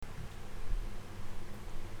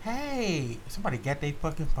Hey, somebody got their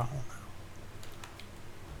fucking phone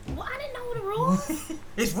Well, I didn't know the rules.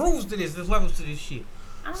 It's rules to this. There's levels to this shit.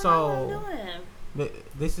 I don't know So, what I'm doing.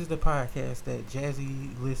 this is the podcast that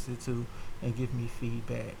Jazzy listens to and give me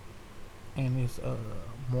feedback. And it's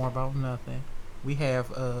more about nothing. We have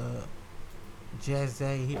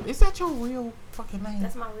Jazzy here. Is that your real fucking name?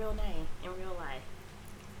 That's my real name in real life.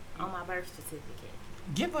 On my birth certificate.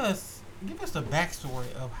 Give us the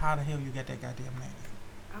backstory of how the hell you got that goddamn name.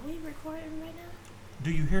 Are we recording right now?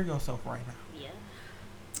 Do you hear yourself right now? Yeah.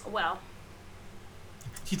 Well.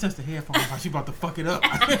 She touched the headphones like she about to fuck it up.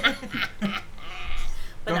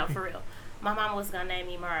 But no, for real. My mama was gonna name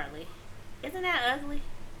me Marley. Isn't that ugly?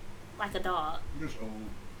 Like a dog. Just old.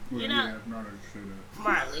 Well, You know- yeah, not to say that.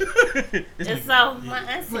 Marley. And so my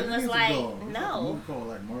auntie But it was is a like, dog. It's no. like a movie called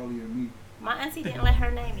like Marley and Me. My auntie didn't let her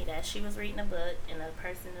name me that. She was reading a book, and the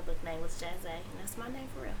person in the book name was Jazzy, and that's my name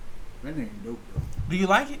for real. That name dope though. Do you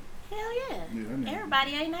like it? Hell yeah. Yeah, that name.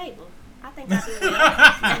 Everybody ain't able. I think I do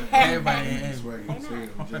well. Everybody That's ain't. why you They say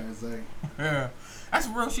it, Jazzy. Yeah. That's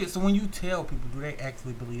real shit. So when you tell people, do they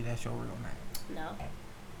actually believe that's your real name? No.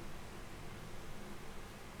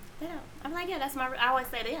 They don't. I'm like, yeah, that's my. I always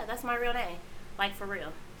say, yeah, that's my real name. Like for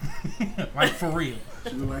real. Like for real.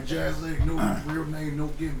 She was like Jazzy, no real name, no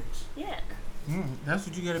gimmicks. Yeah. That's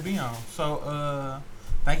what you gotta be on. So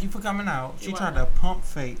thank you for coming out. She You're tried to pump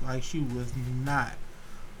fake like she was not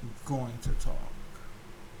going to talk.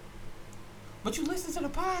 But you listen to the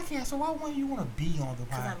podcast, so why wouldn't you want to be on the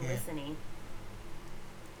Because I'm podcast? listening.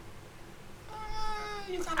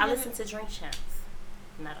 You kinda I gotta- listen to Drink Champs.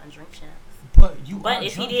 Not on Drink Champs. But you. But are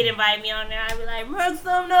if he junkie. did invite me on there, I'd be like, make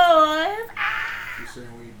some noise. Ah! She's saying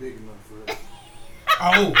we ain't big enough for us.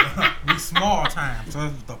 Oh, we small time, so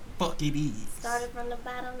that's what the fuck it is. Started from the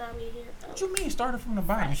bottom, now we here. What you mean started from the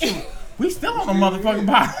bottom? Shit, we still on the Still motherfucking here.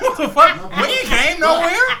 bottom. What the fuck? We ain't came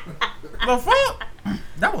nowhere. The fuck?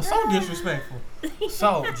 That was so disrespectful.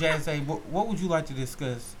 So, Jazzy, what would you like to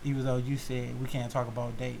discuss, even though you said we can't talk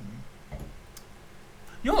about dating?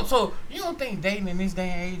 You don't think dating in this day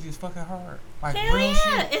and age is fucking hard? Like Hell real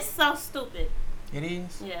yeah. shit? It's so stupid. It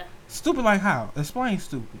is? Yeah. Stupid like how? Explain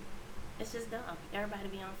stupid. It's just dumb. Everybody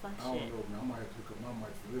be on fuck I don't shit. know, man. I might have to pick up my mic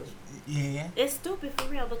for this one. Yeah. It's stupid for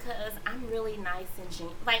real because I'm really nice and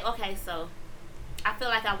like, okay, so I feel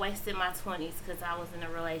like I wasted my 20s because I was in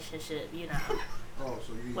a relationship, you know, Oh,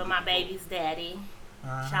 so you with my baby's daddy,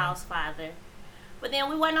 Uh-huh. child's father. But then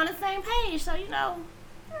we weren't on the same page, so, you know,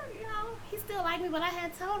 he still liked me, but I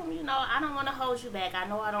had told him, I don't want to hold you back. I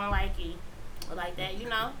know I don't like you or like that,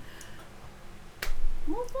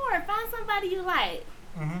 Move forward. Find somebody you like.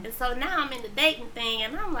 Mm-hmm. And so now I'm in the dating thing,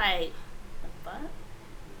 and I'm like, the fuck?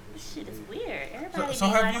 This shit is weird. Everybody So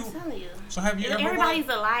be have like, you- I'm telling you. So have you ever Everybody's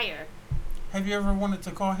a liar. have you ever wanted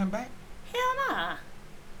to call him back? Hell nah.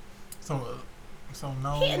 So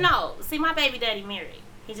no. No. See, my baby daddy married.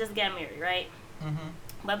 He just got married, right? Mm-hmm.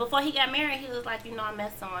 But before he got married, he was like, I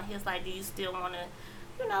met someone. He was like, do you still want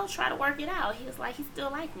to, try to work it out? He was like, he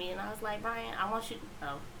still like me. And I was like, Brian, I want you.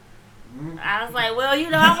 Oh. I was like, well,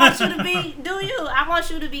 I want you to be, I want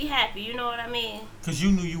you to be happy. You know what I mean? Because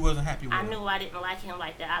you knew you wasn't happy with I him. knew I didn't like him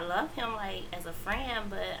like that. I love him like as a friend,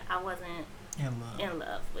 but I wasn't In love. in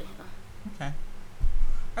love with him. Okay.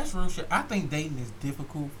 That's real shit. I think dating is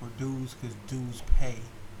difficult for dudes because dudes pay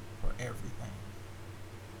for everything.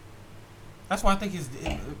 That's why I think it's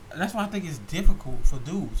difficult for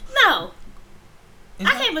dudes. No, Is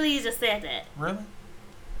I that- can't believe you just said that. Really?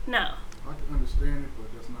 No. I can understand it,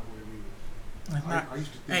 but that's not what it is. It's not. I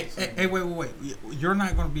used to think the Hey, same. hey, wait. You're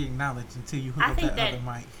not going to be acknowledged until you hook I up think that that-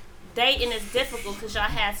 other mic. Dating is difficult because y'all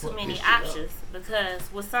have too many options. Because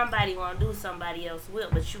what somebody want to do, somebody else will.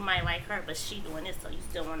 But you might like her, but she doing this, so you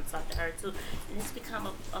still want to talk to her too. And it's become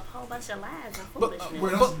a whole bunch of lies and foolishness.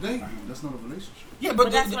 Well, that's dating. That's not a relationship. Yeah,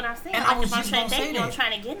 But that's what I'm saying. And Like, I was if I'm just trying going to to date say you, I'm that.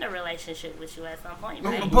 trying to get in a relationship with you at some point, No,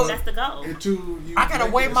 right? but- That's the goal. Until you I gotta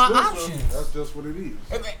make weigh it my exclusive, options. That's just what it is.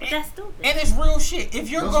 But that's stupid. And it's real shit. If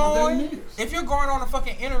you're That's what going, dating is. if you're going on a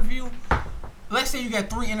fucking interview, let's say you got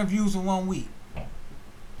 3 interviews in 1 week.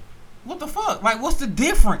 What the fuck? Like, what's the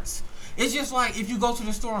difference? It's just like if you go to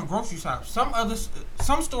the store and grocery shop. Some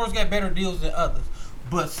stores got better deals than others,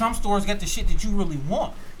 but some stores got the shit that you really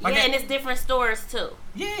want. Like yeah, that- and it's different stores too.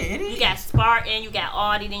 yeah, it is. You got Spartan, you got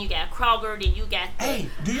Aldi, then you got Kroger, then you got the Hey,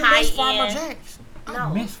 do you high miss Farmer end. Jack's? I No.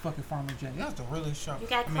 miss fucking Farmer Jack's. That's the realest shop. You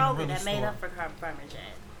got I mean, Kroger realest that made store. up for Farmer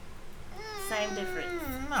Jack. Same difference.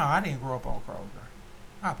 No, I didn't grow up on Kroger.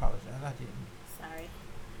 I apologize. I didn't. Sorry.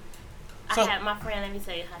 So- I had my friend, let me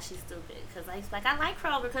tell you how she's stupid. Because I was like, I like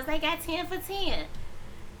Kroger because they got 10 for 10.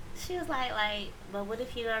 She was like, but what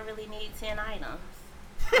if you don't really need 10 items?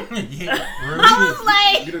 Yeah, real I was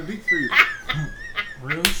like, Get a deep freezer.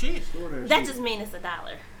 real shit. Store that that shit. just means it's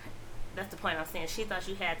 $1. That's the point I'm saying. She thought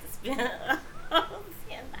you had to spend $10.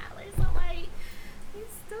 I'm like, you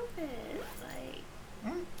stupid.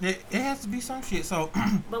 Like, It has to be some shit. So,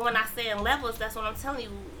 but when I say in levels, that's what I'm telling you.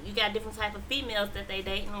 You got different type of females that they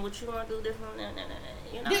date, and what you want to do different. You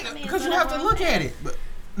know what I mean? because So you that's have to what I'm look saying. at it. But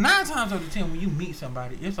 9 times out of 10, when you meet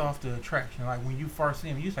somebody, it's off the attraction. Like when you first see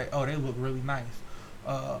them, you say, "Oh, they look really nice." They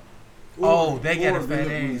got a or they fat look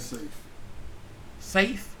really ass. safe.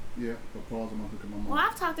 Safe. Yeah, but pause. I'm gonna look at my mom. Well,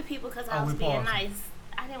 I've talked to people because I Oh, was we being paused. nice.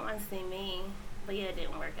 I didn't want to seem mean, but yeah, it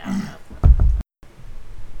didn't work out. So.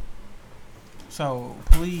 So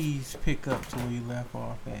please pick up to where you left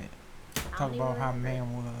off at. I Talk don't about even how remember.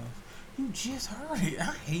 man was. You just heard it. I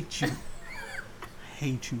hate you. I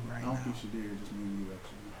hate you I right don't now. think she did. Just me and you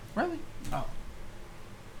actually. Really? Oh.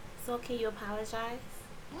 So can you apologize?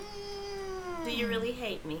 Do you really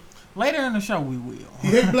hate me? Later in the show, we will. He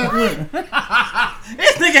hate black women.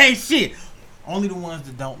 This nigga ain't shit. Only the ones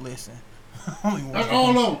that don't listen. Only ones. That's that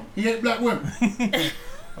all don't- of them. He hate black women.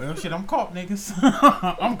 Well, shit, I'm caught, niggas.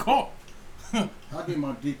 I'm caught. I give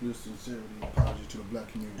my deepest sincerity apology to the black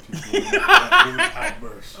community for that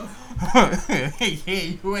outburst. Yeah,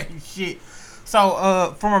 you ain't shit.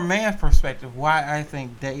 So, from a man's perspective, why I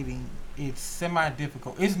think dating it's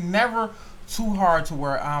semi-difficult. It's never too hard to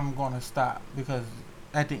where I'm gonna stop because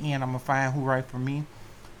at the end I'm gonna find who right for me.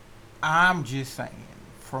 I'm just saying,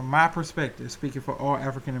 from my perspective, speaking for all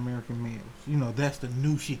African American males, you know that's the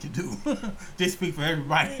new shit to do. Just speak for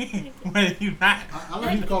everybody. When you not, I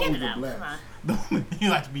like to call Get them it the out. blacks. Come on. you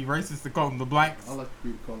like to be racist to call them the blacks. I like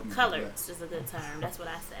to call them the Colored blacks. is a good term. That's what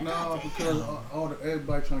I said. No, Okay. because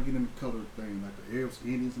everybody trying to get in the colored thing, like the Arabs,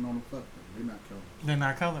 Indians, and all them fuck them. They're not colored. They're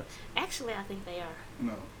not colored. Actually, I think they are.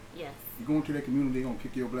 No. Yes. You go into that community, they gonna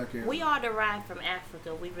kick your black ass. We are derived from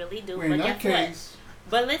Africa. We really do. Well, But in that guess what? case,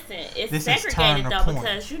 But listen, it's This is segregated turning though a point.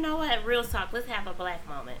 because you know what? Real talk. Let's have a black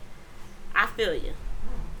moment. I feel you.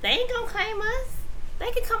 They ain't gonna claim us.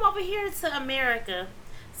 They can come over here to America,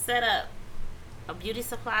 set up a beauty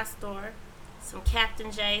supply store, some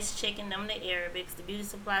Captain J's chicken, them the Arabics, the beauty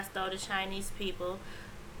supply store, the Chinese people.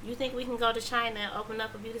 You think we can go to China and open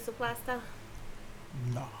up a beauty supply store?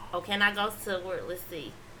 No. Or can I go to where? Let's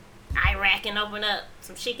see, Iraq and open up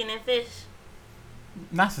some chicken and fish?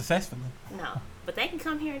 Not successfully. No, but they can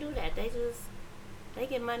come here and do that. They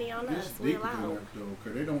get money on it's us. We deeper than allow. that though,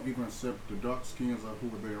 because they don't even accept the dark skins of who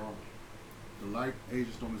they are. The light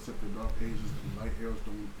Asians don't accept the dark Asians, the light Arabs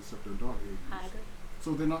don't accept the dark I Asians. agree.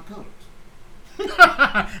 So they're not colored.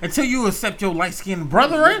 Until you accept your light-skinned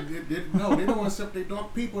brethren. No, they don't accept their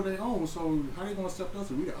dark people they own. So how they gonna accept us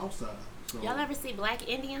if we the outside? So Y'all ever see black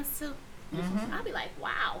Indians too? Mm-hmm. I'd be like,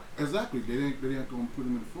 wow. exactly, they ain't gonna put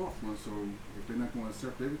them in the forefront. So if they're not gonna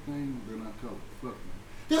accept everything, they're not colored. Fuck man.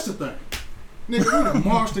 That's the thing, nigga. We done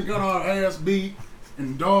marched and got our ass beat.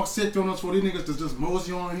 And dog sick on us for these niggas to just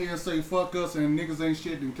mosey on here and say fuck us and niggas ain't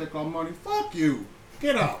shit and take our money. Fuck you.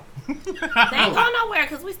 Get out. They ain't going nowhere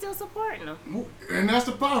because we still supporting them. And that's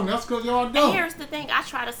the problem. That's because y'all And don't. here's the thing: I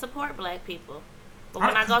try to support black people, but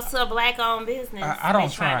when I go to a black-owned business, I don't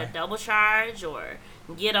they try try. to double charge or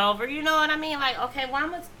get over. You know what I mean? Like, okay,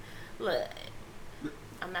 well, look.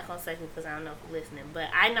 I'm not gonna say who because I don't know who's listening, but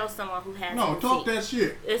I know someone who has. No, a talk boutique. that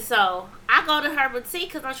shit. And so I go to her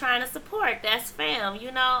boutique because I'm trying to support. That's fam,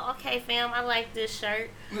 you know. Okay, fam, I like this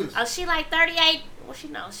shirt. Listen. Oh, she like 38. Well, she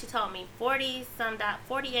knows. She told me 40 some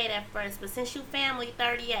 48 at first, but since you family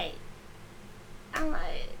 38, I'm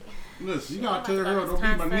like. Listen, you shit, gotta I'm tell about her, to don't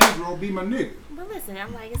be my concert. Negro, be my nigga. But listen,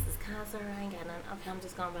 I'm like, this is concert. I ain't got nothing. Okay, I'm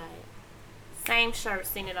just gonna buy it. Same shirt,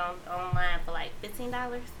 seen it online for like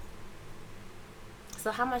 $15. So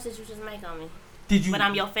how much did you just make on me? Did you? But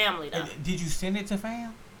I'm your family though. Did you send it to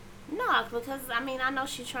fam? No, because I mean I know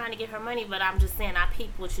she's trying to get her money, but I'm just saying I peep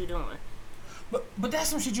what you doing. But that's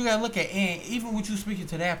some shit you gotta look at. And even with you speaking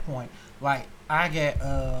to that point, like I got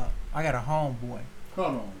a homeboy. Hold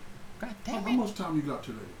on. God How damn it. much time you got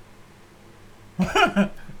today? I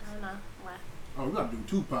don't know why. Oh, we gotta do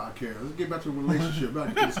 2 podcasts. Let's get back to the relationship.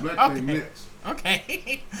 Back to this black thing Okay. next.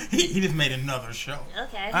 Okay. he just made another show.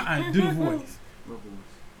 Okay. Do the voice. What voice?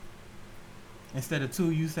 Instead of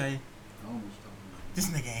 2, you say, I almost talking this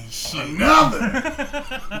nigga ain't shit. Another!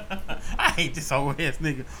 I hate this old ass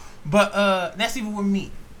nigga. But that's even with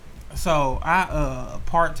me. So I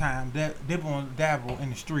part-time dabble in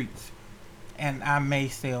the streets. And I may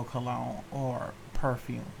sell cologne or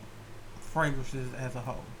perfume. Fragrances as a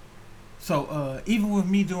whole. So even with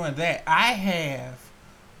me doing that, I have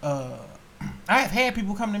had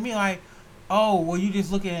people come to me like, oh, well, you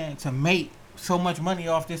just looking to mate so much money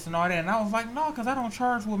off this and all that. And I was like, no, because I don't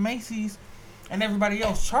charge what Macy's and everybody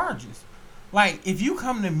else charges. Like, if you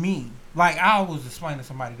come to me, like I was explaining to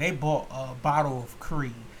somebody, they bought a bottle of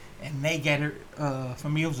Creed and they got it, for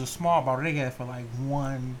me it was a small bottle, they got it for like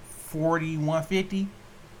 $140, $150.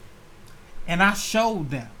 And I showed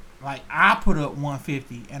them, like I put up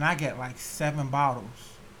 $150 and I got like 7 bottles.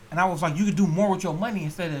 And I was like, you could do more with your money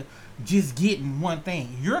instead of just getting one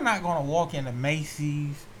thing. You're not going to walk into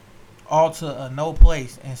Macy's, Ulta, no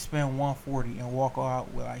place and spend $140 and walk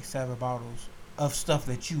out with like 7 bottles of stuff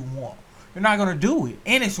that you want. You're not going to do it.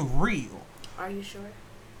 And it's real. Are you sure?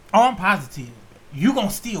 Oh, I'm positive. You going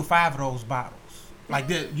to steal 5 of those bottles. Like,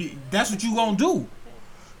 that's what you going to do.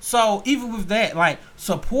 So, even with that, like,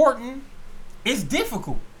 supporting, it's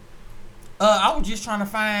difficult. I was just trying to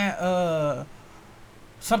find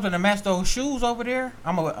something to match those shoes over there.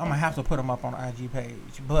 I'm gonna have to put them up on the IG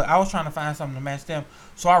page. But I was trying to find something to match them.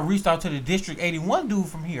 So I reached out to the District 81 dude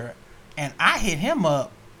from here. And I hit him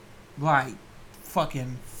up like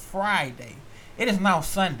fucking Friday. It is now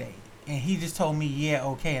Sunday. And he just told me, yeah,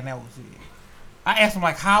 okay, and that was it. I asked him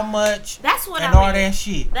like how much That's what and I all mean. that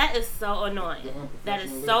shit. That is so annoying. That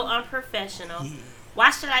is so unprofessional. Yeah. Why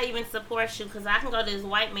should I even support you? Because I can go to this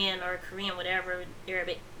white man or Korean, whatever,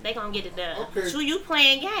 Arabic. They gonna get it done. Okay. So you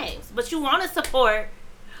playing games, but you want to support.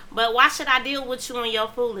 But why should I deal with you and your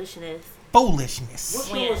foolishness? Foolishness. What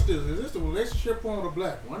show When? is this? Is this the relationship one or the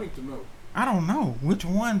black one? I need to know. I don't know. Which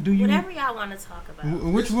one do you Whatever y'all want to talk about.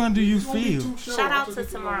 which one do you It's gonna be feel? 2 shows. Shout I out just to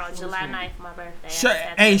need know tomorrow, which one July it's 9th, my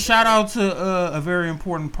birthday. Hey, shout out to a very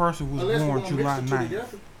important person who was Unless born we wanna July mix the two 9th.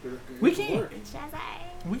 together, it We can can. work.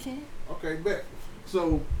 Jazzy. We can. Okay, bet.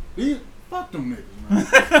 So these fuck them niggas,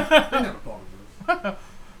 man. They never apologize.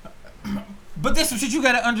 But this is what you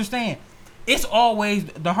gotta understand. It's always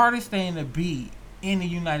the hardest thing to be in the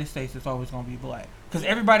United States. It's always gonna be black, because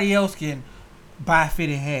everybody else can buy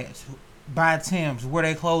fitted hats, buy Timbs, wear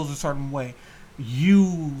their clothes a certain way,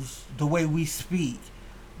 use the way we speak.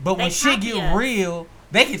 But when They shit copy get us. real,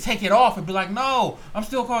 they can take it off and be like, no, I'm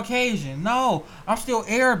still Caucasian. No, I'm still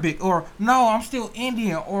Arabic. Or no, I'm still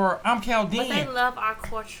Indian. Or I'm Chaldean. But they love our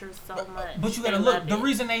culture so much. But you gotta They look. love The it.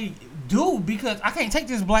 reason they do, because I can't take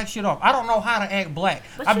this black shit off. I don't know how to act black.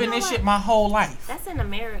 But I've you been know this what? shit my whole life. That's in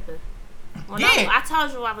America. When Yeah. I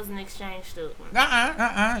told you I was an exchange student.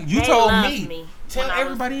 You They told loved me. me Tell when I was-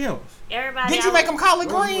 everybody else. Everybody. Did you make them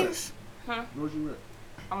collard Where you at? greens? Where's you at?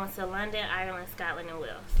 I went to London, Ireland, Scotland, and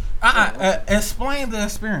Wales. Explain the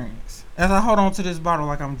experience. As I hold on to this bottle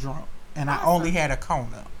like I'm drunk, and I Awesome. only had a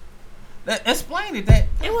Kona. Explain it. That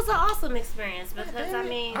It was an awesome experience because damn I it,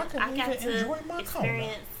 mean I couldn't I got even enjoy my to Kona.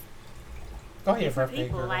 experience Go ahead, different birthday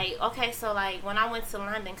people. girl. Like okay, so like when I went to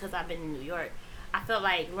London, because I've been in New York, I felt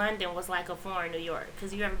like London was like a foreign New York.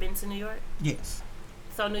 Because you ever been to New York? Yes.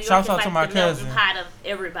 So New York Shouts is out like to my the melting cousin pot of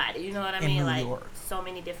everybody. You know what I in mean? New Like York. so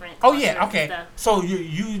many different. Oh yeah. cultures and Okay. stuff. So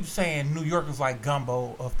you saying New York is like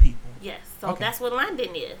gumbo of people? Yes. So Okay. that's what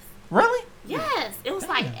London is. Really? Yes, it was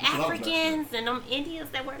like Damn. That's what I was Africans and them Indians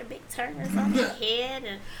that wear the big turners on their head,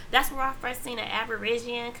 and that's where I first seen an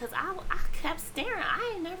Aborigine. Cause I kept staring.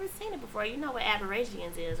 I ain't never seen it before. You know what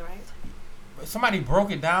Aborigines is, right? Somebody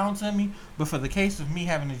broke it down to me, but for the case of me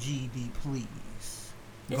having a GED, please.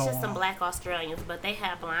 It's go just some on. black Australians, but they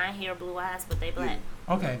have blonde hair, blue eyes, but they black.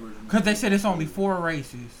 Okay, because they said it's only 4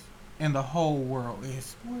 races in the whole world.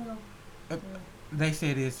 It's they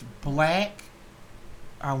said it's black.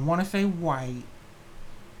 I want to say white,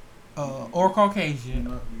 or You're Caucasian.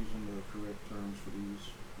 not using the correct terms for these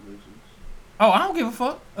races. Oh, I don't give a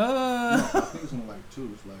fuck. No, I think it's only like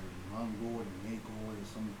 2. It's like Mongol and Negro and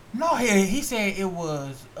some. No, he said it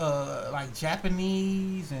was like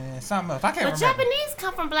Japanese and something else. I can't But remember. Japanese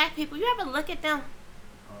come from black people. You ever look at them?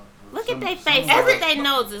 Look some- at their some face. are- Look at their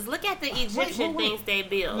noses. Look at the Egyptian wait. things they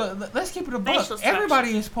build. Let's keep it a Facial buck. structure.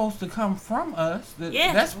 Everybody is supposed to come from us.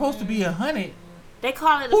 Yeah. That's supposed to be 100. They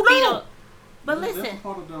call it a Who fetal. don't? But That's listen,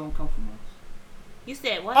 part of them come from us. you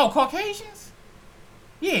said what? Oh, Caucasians?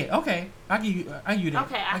 Yeah, okay. I give you that.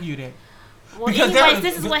 Okay, I give you that. well, because anyways, they're-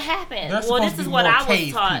 this is what happened. They're Well, supposed this to is be what more I was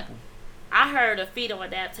cave taught. people. I heard of fetal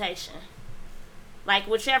adaptation. Like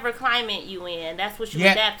whichever climate you in, that's what you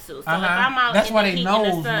Yeah. adapt to. So if I'm out That's in why the they heat and the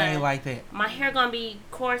nose sun, made like that. my hair gonna be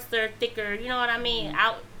coarser, thicker. You know what I mean? Mm-hmm.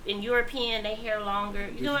 Out in European, they hair longer.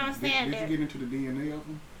 You know what I'm saying? Did you get into the DNA of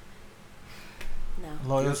them? No.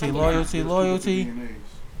 Loyalty, Yeah. loyalty, Let's loyalty. look at the DNAs.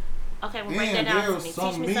 Okay, well break that And down there to are me. Teach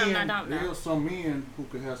some me something I men. don't There know. are some men who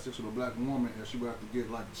could have sex with a black woman, and she would have to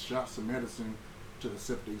get like shots of medicine to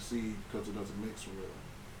accept their seed because it doesn't mix well.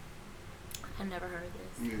 I never heard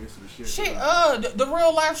this. Yeah, it's some shit. Shit, the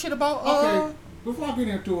real life shit about Okay, before I get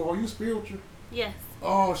into it, are you spiritual? Yes.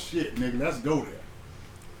 Oh shit, nigga, let's go there.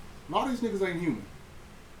 A lot of these niggas ain't human.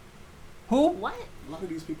 Who? What? A lot of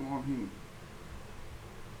these people aren't human.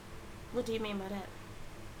 What do you mean by that?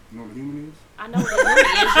 You know what a human is? I know what a human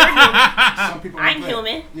is. You're human. Some people aren't I'm that.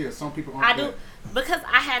 human. Yeah, some people aren't I do. that. Because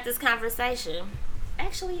I had this conversation.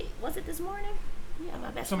 Actually, was it this morning? Yeah,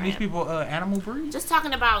 my best Some of friend. these people animal breed. Just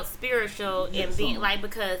talking about spiritual Yeah, and being some. like,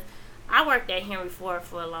 because I worked at Henry Ford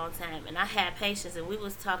for a long time and I had patients and we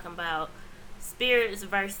was talking about spirits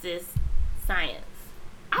versus science.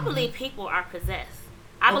 I believe people are possessed.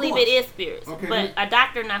 I Of believe course. it is spirits. Okay, but a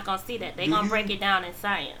doctor not gonna see that. They do gonna you- break it down in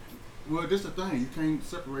science. Well, this is the thing. You can't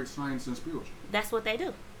separate science and spiritual. That's what they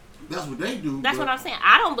do. That's what they do. That's but what I'm saying.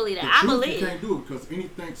 I don't believe The that. I truth believe. you can't do it because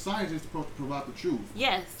anything science is supposed to provide the truth.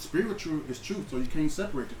 Yes. Spiritual is truth, so you can't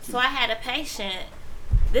separate the two. So I had a patient.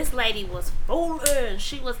 This lady was fooling.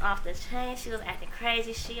 She was off the chain. She was acting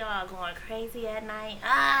crazy. She all going crazy at night.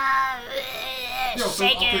 Yo, so,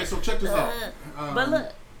 Shaking. okay, so check this out. But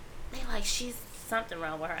look, they like she's something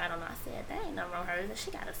wrong with her. I don't know. I said that ain't nothing wrong with her.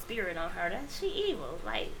 She got a spirit on her. That she evil.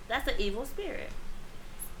 Like that's an evil spirit.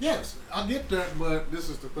 Yes, I get that, but this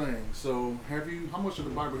is the thing. So, how much of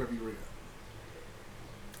the Bible have you read?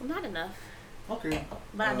 Not enough. Okay.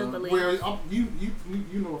 But I do believe. Well,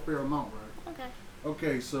 you know a fair amount, right? Okay.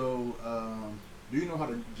 Okay, so do you know how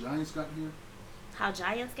the Giants got here? How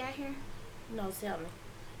giants got here? No, tell me.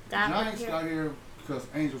 The God went Giants here? got here because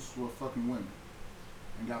angels were fucking women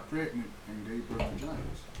and got pregnant and gave birth to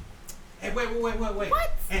giants. Hey, wait.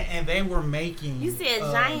 What? And they were making. You said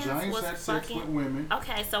giants Giants was had sex with fucking. women.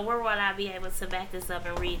 Okay, so where would I be able to back this up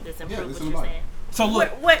and read this and Yeah, prove it's what in you're the Bible. saying? So look,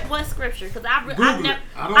 What scripture? Because I've Google never. it.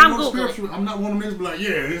 I don't I'm know the Googling. scripture. I'm not one of them niggas be like, yeah,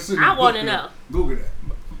 it's in the I want book to there. know. Google that.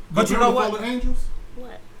 but you know remember what? the fallen angels?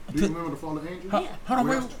 What? Do you remember the fallen angels? Hold on,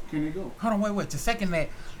 Where wait. else can they go? Hold on, wait. To second that,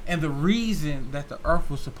 and the reason that the Earth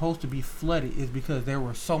was supposed to be flooded is because they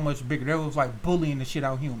were so much bigger. They was like bullying the shit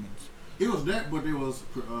out of humans, It was that, but it was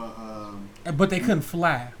but they couldn't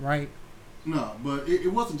fly, right? no, but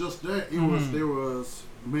it wasn't just that. It was Mhm. they was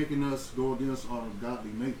making us go against our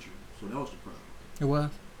godly nature. So that was the problem. It was.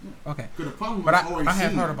 Okay, Because the problem but was I always have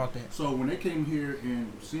sin. heard about that. So when they came here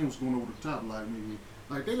and sin was going over the top, like maybe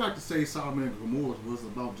like they like to say Sodom and Gomorrah was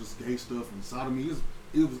about just gay stuff and sodomy.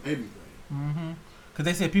 It was everything. Mm-hmm. Because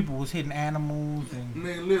they said people was hitting animals and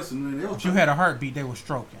Man, listen, man, they was if you had a heartbeat, they were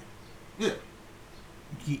stroking. yeah.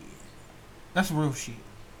 Yeah, that's real shit.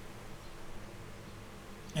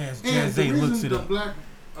 As And the Jay looks reason it the up. black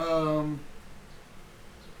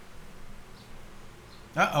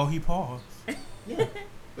He paused. yeah,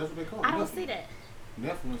 that's what they call it. I don't see that.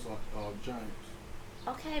 Nephilim are giants.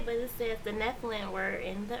 Okay, but it says the Nephilim were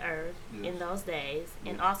in the earth Yes. in those days,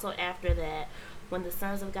 and Yes. also after that, when the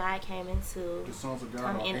sons of God came into The sons of God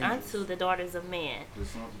come are in angels. unto the daughters of men, The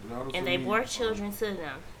daughters and of they men bore are- children to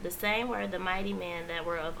them. The same were the mighty men that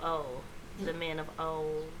were of old, the men of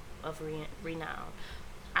old of renown.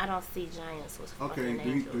 I don't see giants with Okay, fucking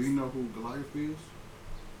angels do you know who Goliath is?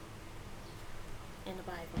 in the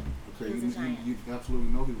Bible. Okay, He was a giant. you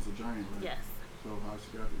absolutely know he was a giant, right? Yes. So how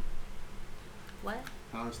she got here? What?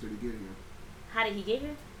 How else did he get here? How did he get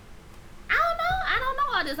here? I don't know. I don't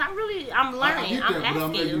know all this. I'm I learning. get I'm that, but I'm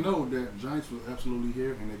asking letting you. you know that giants was absolutely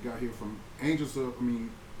here, and they got here from angels.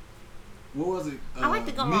 What was it? I like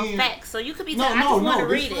to go on facts, so you could be. No, I just want to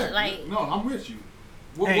this read it. fact. Like No, I'm with you.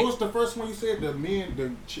 What Hey. was the first one you said? The men,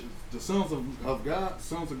 the sons of God,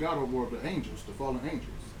 sons of God were the angels, the fallen angels.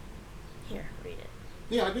 here, read it.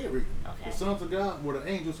 Yeah, I did read it. Okay. The sons of God were the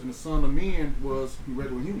angels, and the son of men was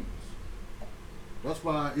regular humans. That's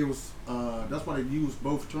why it was. That's why they used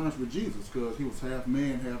both terms with Jesus, because he was half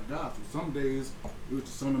man, half God. So some days it was the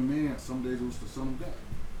son of man, some days it was the son of God.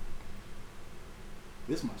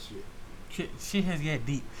 This my shit. Shit has got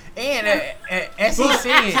deep. And as he But,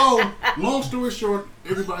 said, so long story short,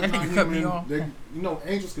 everybody's That not nigga cut me human. off.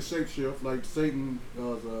 They, angels can shapeshift, like Satan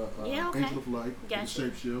was Yeah, okay. angel of light. He can Gotcha.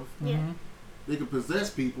 shapeshift. Yeah. Mhm. They can possess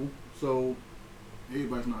people. So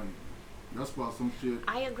everybody's not human. That's why some shit.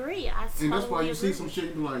 I agree. I totally And that's why you agree. see some shit,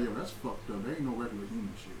 you be like, yo, that's fucked up. There ain't no regular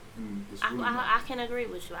human shit. And it's really not. I can agree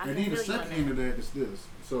with you. I And can then the feel you on second end that. of that is this.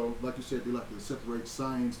 So, like you said, they like to separate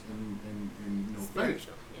science and faith.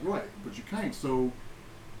 Spiritual, yeah. Right, but you can't. So,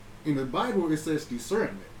 in the Bible, it says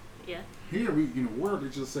discernment. Yeah. Here, in the Word,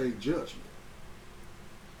 it just say judgment.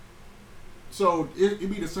 So, it'd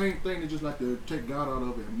be the same thing. They just like to take God out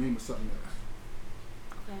of it and name it something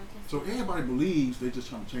else. Okay. So, everybody believes they just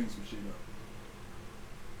trying to change some shit up.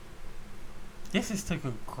 This just took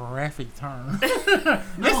a graphic turn.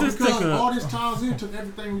 No, just because took a- all this ties into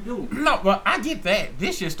everything we do. No, but I get that.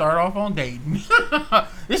 This should start off on dating.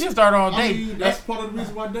 This should start on I dating. mean, that's part of the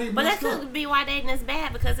reason why dating But that messed up. could be why dating is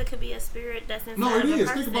bad, because it could be a spirit that's inside No, it of a is.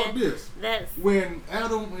 person. Think about this. That's When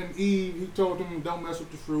Adam and Eve, he told them don't mess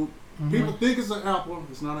with the fruit. People think it's an apple.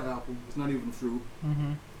 It's not an apple. It's not even a fruit.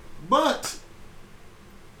 Mm-hmm. But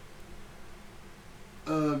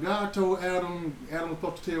God told Adam was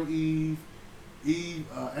supposed to tell Eve.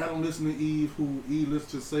 Adam listened to Eve, who Eve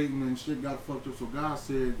listened to Satan, and shit got fucked up. So God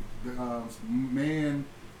said, man,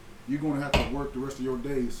 you're going to have to work the rest of your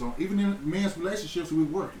days. So even in men's relationships, we're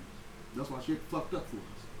working. That's why shit fucked up for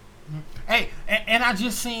us. Hey, and I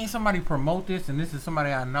just seen somebody promote this, and this is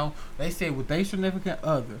somebody I know. They said with their significant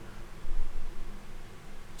other,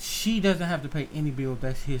 she doesn't have to pay any bills.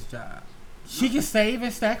 That's his job. She can save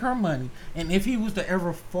and stack her money, and if he was to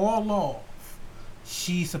ever fall off,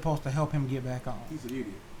 she's supposed to help him get back on. He's an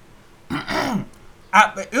idiot.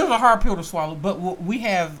 It was a hard pill to swallow, but we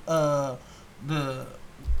have the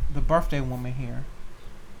birthday woman here,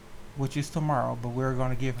 which is tomorrow. But we're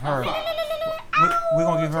gonna give her we're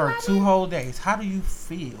gonna give her 2 whole days. How do you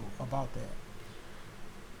feel about that?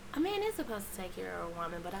 a man is supposed to take care of a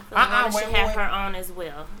woman, but I feel like a woman should have her own as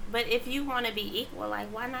well. But if you want to be equal,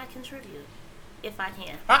 like, why not contribute? If I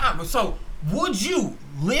can. So, would you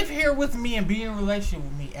live here with me and be in a relationship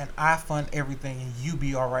with me, and I fund everything, and you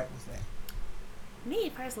be all right with that? Me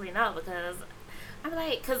personally, no, because I'm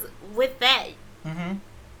like, because with that, Mm-hmm.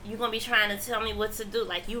 you're gonna be trying to tell me what to do.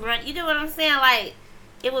 Like, you know what I'm saying? Like,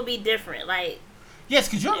 it would be different. Like, Yes,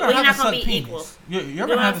 because you're We're gonna have not to gonna suck be penis. equal. You're You know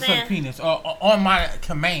gonna have what to I'm suck penis on my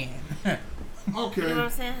command. Okay. you know what I'm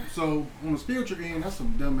saying? So on the spiritual end, that's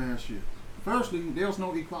some dumbass shit. Firstly, there's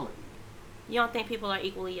no equality. You don't think people are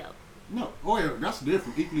equally yoked? No. Oh yeah, that's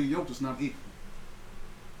different. Equally yoked is not equal.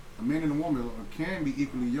 A man and a woman can be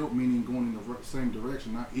equally yoked, meaning going in the same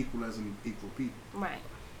direction, not equal as in equal people. Right.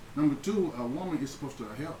 Number two, a woman is supposed to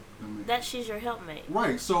help the man. That she's your helpmate.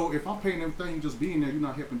 Right. So if I'm paying everything, just being there, you're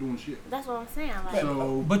not helping doing shit. That's what I'm saying. Like,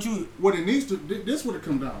 So, But you what it needs to, this is what it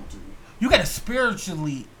comes down to. gotta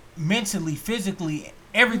spiritually, mentally, physically,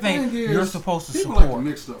 everything The thing is, you're supposed to people support. like to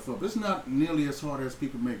mix stuff up. It's not nearly as hard as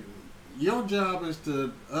people make it. Your job is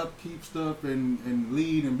to upkeep stuff and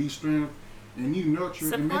lead and be strength, and you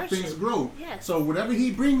nurture and make Support things you. grow. Yes. So whatever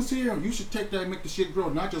he brings here, you should take that and make the shit grow,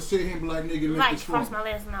 not just sit here and be like, nigga, make like, this cross from. my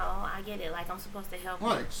legs. No, I get it. Like, I'm supposed to help.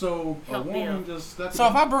 Right. So a Help woman build. just. That's So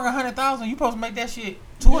if I bring 100,000, you supposed to make that shit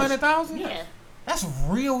 200,000? Yeah. That's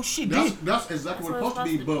real shit. That's exactly what it's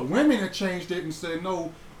supposed to be. But women have changed it and said,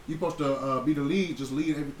 no, you're supposed to be the lead, just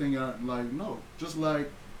lead everything out. Like, no. Just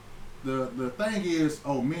like the thing is,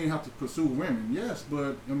 oh, men have to pursue women. Yes,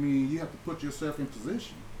 but, I mean, you have to put yourself in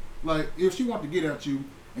position. Like, if she want to get at you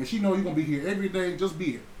and she know you're going to be here every day, just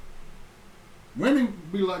be it. Women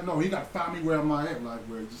be like, no, he got to find me where I'm at. Like,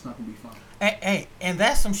 where it's just not going to be fine. And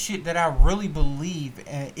that's some shit that I really believe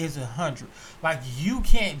is 100. Like, you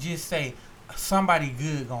can't just say somebody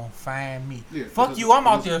good gonna find me. Yeah, Fuck you, I'm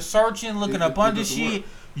out there searching, looking up under shit.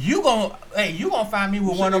 You gonna find me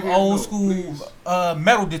with one of them old school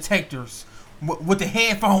metal detectors with the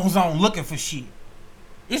headphones on, looking for shit.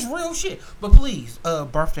 It's real shit. But please,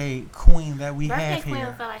 birthday queen that we Birthday have queen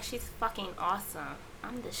here. feel like she's fucking awesome.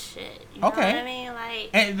 I'm the shit. You know Okay. what I mean? Like,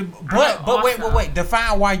 And, I'm but awesome. wait.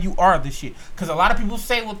 Define why you are the shit. Because a lot of people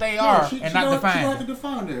say what they are she and don't- not She don't define have to it.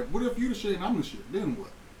 define that. What if you the shit and I'm the shit? Then what?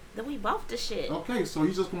 then we both the shit. Okay, so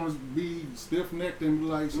you just gonna be stiff necked and be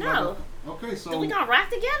like, No. Okay, so Then we gonna rock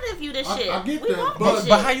together if you the I- shit. I get we that, both but- the shit.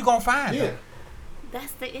 But how you gonna find yeah. them?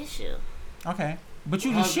 That's the issue. Okay. But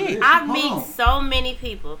you the How's shit. it? I Hold meet on. so many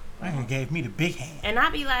people, Man gave me the big hand. and I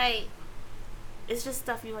be like, it's just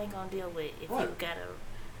stuff you ain't gonna deal with Right.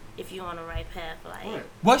 if you on the right path. Like, Right.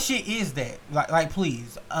 What shit is that? Like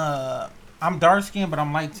please. I'm dark skinned, but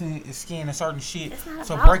I'm light skin and certain shit. it's not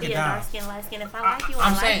So about break it being down. dark skin, light skin. If I like you, I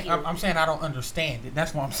I'm like saying you. I'm saying I don't understand it.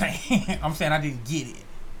 That's what I'm saying. I'm saying I didn't get it.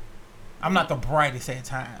 I'm not the brightest at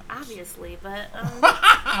times. Obviously, but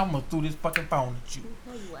I'm gonna throw this fucking phone at you.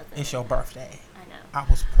 no, you wasn't. It's your birthday. I know. I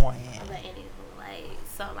was playing. But anywho, like,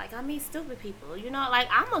 so, like, I meet stupid people, you know, like,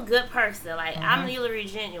 I'm a good person, like, I'm literally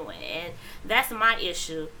genuine, and that's my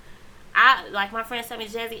issue. Like, my friends tell me,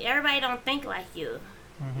 Jazzy, everybody don't think like you,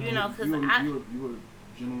 you know, because you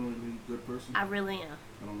a genuinely good person. I really am.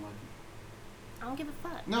 I don't like it. I don't give a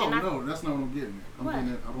fuck. No, And no, that's not what I'm getting at. I'm What?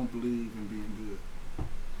 getting at I don't believe in being good.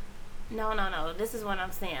 No, this is what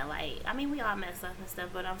I'm saying, like, I mean, we all mess up and stuff,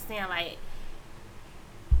 but I'm saying, like,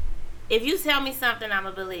 if you tell me something, I'm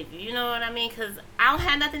gonna believe you, you know what I mean, because I don't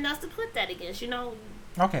have nothing else to put that against, you know,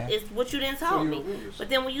 Okay. It's what you didn't So told you're me. a realist. But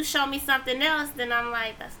then when you show me something else, then I'm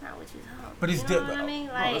like, that's not what you told me. But it's you know different. what I mean?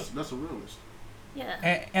 No, Like, that's a realist.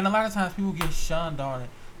 yeah. And a lot of times people get shunned on it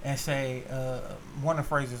and say, one of the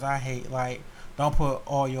phrases I hate, like, don't put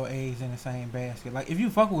all your eggs in the same basket. Like, if you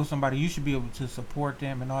fuck with somebody, you should be able to support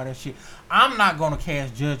them and all that shit. I'm not going to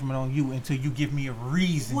cast judgment on you until you give me a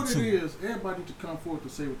reason What to. it is, everybody need to come forward to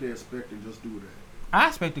say what they expect and just do that. I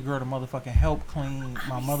expect the girl to motherfucking help clean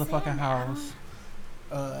my I be motherfucking saying that. house.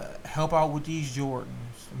 Help out with these Jordans.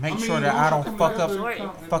 Make I mean, sure that as long I as don't y'all fuck come up together and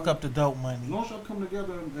come- fuck up the dope As money. long as y'all come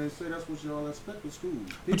together and say that's what y'all expect in school.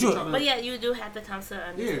 But People you- try to- But yeah, you do have to come to yeah,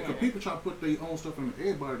 understand. because people try to put their own stuff on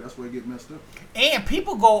everybody. That's where it get messed up. And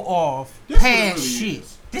people go off This what it past really shit.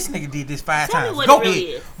 is. This nigga did this 5 Tell me times. what Go it really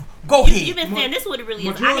ahead. is. Go You've ahead. been saying this what it really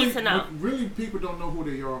is. I need to know. Really, people don't know who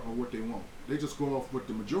they are or what they want. They just go off what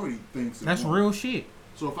the majority thinks. They That's want. real shit.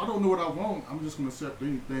 So if I don't know what I want, I'm just gonna accept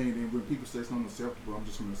anything. And when people say it's unacceptable, I'm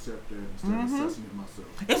just gonna accept that instead of assessing it myself.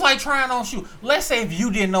 It's like trying on shoes. Let's say if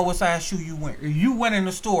you didn't know what size shoe you wear. If you went in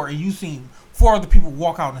the store and you seen 4 other people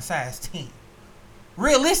walk out in a size 10.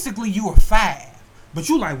 Realistically, you were 5. But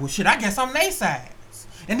you like, well, shit, I guess I'm they size.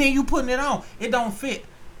 And then you putting it on. It don't fit.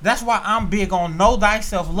 That's why I'm big on know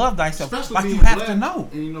thyself, love thyself. Especially Like you being have black, to know.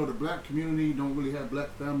 And you know the black community don't really have black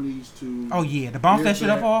families to. Oh, yeah. To bounce that give shit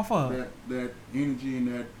up off of. that energy and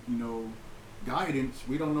that guidance.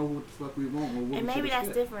 We don't know what the fuck we want or what And we maybe should that's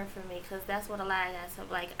expect. different for me because that's what a lot of guys have.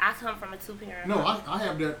 Like, I come from a 2-parent No, home. I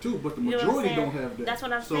have that too, but the You know what I'm majority don't saying? have that. That's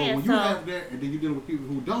what I'm so saying. when you So have that and then you're dealing with people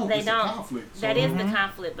who don't, They it's don't. a conflict. So That is the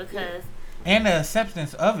conflict because And the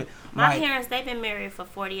acceptance of it. my Like, parents, they've been married for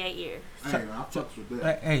 48 years. hey, I fucks with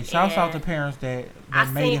that. hey, shouts out to And parents that I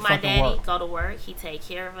made seen it my fucking daddy work. go to work. He take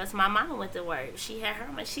care of us. My mama went to work. She had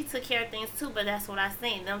her money. She took care of things too, but that's what I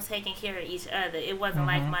seen. Them taking care of each other. It wasn't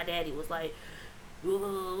like my daddy was like,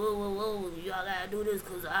 whoa, y'all gotta do this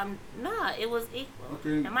because I'm... Nah, it was equal.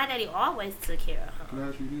 Okay. And my daddy always took care of Can her. I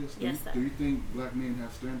ask you this? Yes, sir. Do you think black men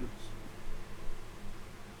have standards?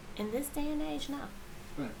 In this day and age, no.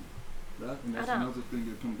 Thank you. And that's I don't. another thing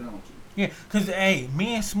it comes down to. Yeah, because, hey,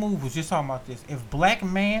 me and Smooth was just talking about this. If black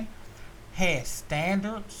men had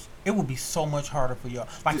standards, it would be so much harder for y'all.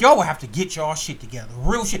 Like, y'all would have to get y'all shit together.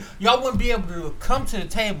 Real shit. Y'all wouldn't be able to come to the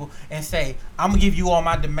table and say, I'm going to give you all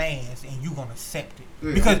my demands and you going to accept it.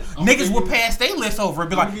 Yeah, Because I'm niggas gonna would give you- pass their list over and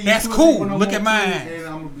be I'm like, gonna give you that's pussy cool. when I Look at want mine. to, and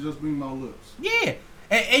I'm gonna just bring my looks. Yeah.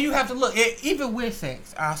 And you have to look, even with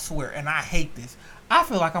sex, I swear, and I hate this, I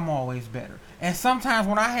feel like I'm always better. And sometimes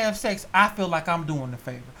when I have sex, I feel like I'm doing the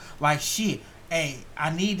favor. Like, shit, hey, I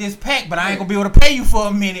need this pack, but I ain't gonna be able to pay you for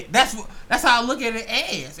a minute. That's how I look at it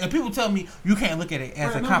as. And people tell me you can't look at it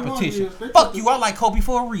as Right, a number one competition. is they Fuck put you, the- I like Kobe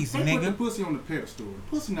for a reason, They put the nigga. pussy on the pedestal. The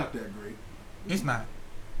pussy not that great. It's not.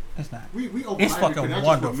 It's not. We It's overhype it 'cause fucking that's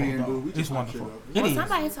wonderful, just what men though. do. We It's just hype wonderful. shit up. It Well, is.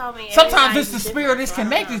 somebody told me Sometimes everybody's it's the spirit different, it's so I don't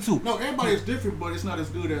know. connected to. No, everybody is different, but it's not as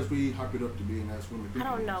good as we hype it up to be, and that's women think I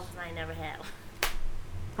don't it know is. because I ain't never had one.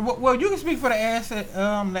 Well, you can speak for the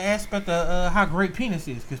aspect of how great penis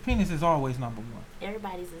is, because penis is always number one.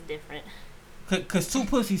 Everybody's is different. Cause 2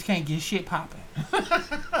 pussies can't get shit popping.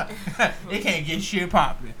 They can't get shit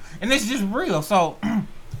popping, and it's just real. So,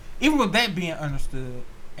 even with that being understood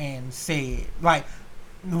and said, like,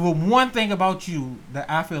 the one thing about you that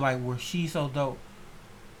I feel like where she's so dope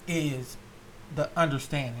is the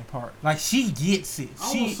understanding part. Like, she gets it.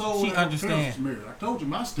 She understands. Married. I told you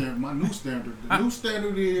my standard, my new standard. The new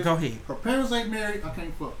standard is Go ahead. her parents ain't married. I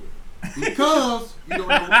can't fuck with her because you don't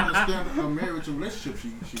know what kind of standard of marriage and relationship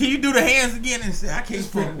she. Can you do the hands again and say I can't It's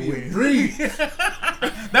fuck gonna be a with? dream.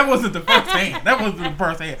 That wasn't the first hand. That wasn't the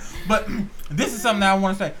first hand. But this is something that I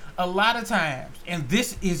want to say. A lot of times, and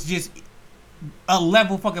this is just a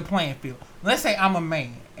level fucking playing field. Let's say I'm a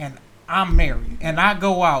man and I'm married and I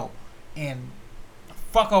go out and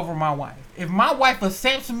fuck over my wife. If my wife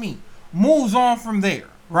accepts me, moves on from there,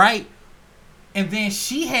 right? And then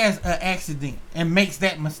she has an accident and makes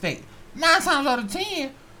that mistake. 9 times out of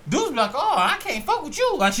 10, dudes be like, oh, I can't fuck with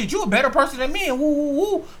you. Like, shit, you a better person than me and woo, woo,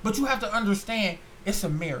 woo. But you have to understand, it's a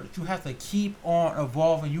marriage. You have to keep on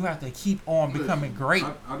evolving. You have to keep on becoming Listen, great.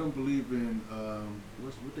 I don't believe in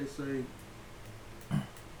what they say.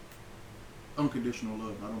 Unconditional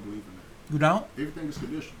love. I don't believe in that. You don't? Everything is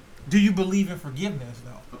conditional. Do you believe in forgiveness,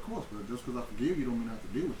 though? Of course, but just because I forgive you don't mean I have to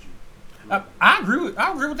deal with you. I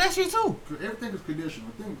agree with that shit, too. 'Cause everything is conditional.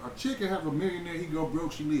 I think a chick can have a millionaire, he go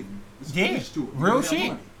broke, she leaving. It's a Yeah. condition to it. You Real gotta have shit.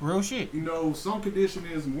 money. Real shit. You know, some condition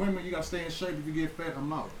is women, you gotta stay in shape. If you get fat,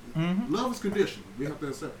 I'm out. Mhm. Love is conditional. We have to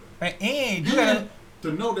accept that. And you And gotta...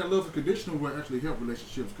 to know that love is conditional will actually help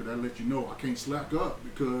relationships because that let you know I can't slack up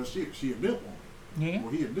because she a dip on me. Yeah.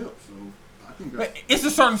 Or he a dip. So I think that's But it's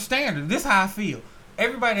a certain standard. This is how I feel.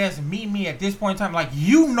 everybody that's meet me at this point in time, like,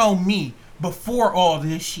 you know me before all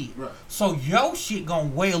this shit. Right. So your shit gonna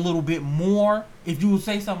weigh a little bit more if you would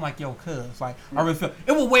say something like, yo, cuz, like, I really feel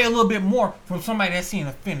it will weigh a little bit more from somebody that's seeing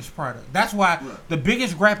a finished product. That's why the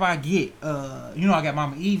biggest grap I get, you know, I got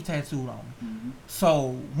Mama Eve tattooed on me.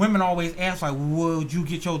 So women always ask, like, would you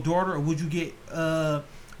get your daughter or would you get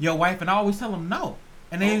your wife? And I always tell them no.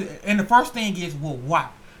 And and the first thing is, well, why?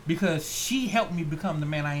 Because she helped me become the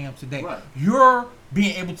man I am today. Right. You're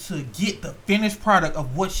being able to get the finished product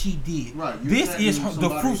of what she did. Right. This is the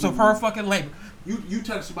fruits of her fucking labor. You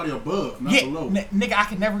touch somebody above, not Yeah, below. nigga, I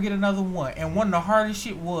could never get another one. And one of the hardest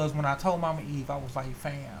shit was when I told Mama Eve, I was like,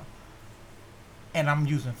 fam. And I'm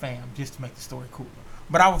using fam just to make the story cooler.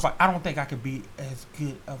 But I was like, I don't think I could be as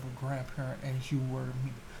good of a grandparent as you were to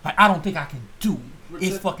me. Like, I don't think I can do it.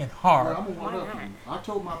 It's fucking hard. Well, I'm gonna one up you. I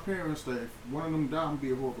told my parents that if one of them died, I'm gonna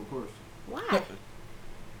be a horrible person. Why?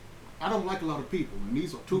 I don't like a lot of people, and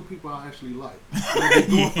these are two people I actually like. They're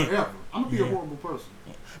going forever. I'm gonna be a horrible person.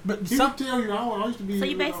 But People tell you, I used to be. So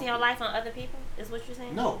you basing your life on other people? Is what you're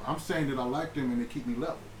saying? No, I'm saying that I like them and they keep me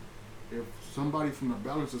level. If somebody from the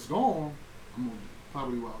balance is gone, I'm gonna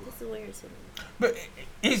probably wild out. This is weird to me. But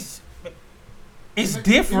it's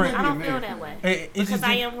different. I don't feel that way. Because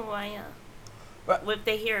I am who I am. But, if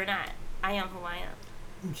they hear or not, I am who I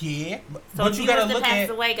am. Yeah. So but if you you gotta was to look pass at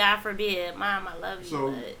away, God forbid, Mom, I love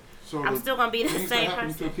you, but I'm still gonna be the things same that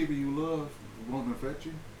happen person. to people you love won't affect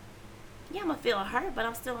you. Yeah, I'm gonna feel hurt, but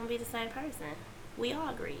I'm still gonna be the same person. We all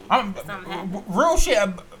agree. Real shit.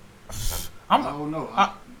 I don't know.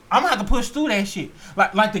 I'm gonna have to push through that shit.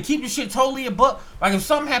 Like to keep the shit totally a buck. Like if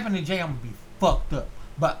something happened to Jay, I'm gonna be fucked up.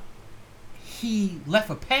 But he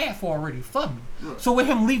left a path already for me. Right. So with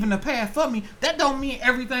him leaving the path for me, that don't mean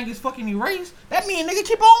everything is fucking erased. That mean nigga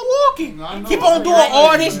keep on walking. Keep on doing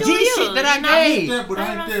all this G shit that I gave. But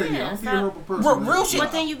I ain't there yet. I'm being a horrible person. Real shit.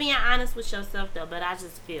 But then you being honest with yourself though. But I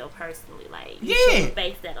just feel personally like you should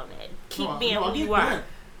base that on that. Keep being who you are.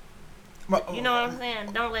 You know what I'm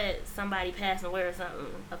saying? Don't let somebody pass away or something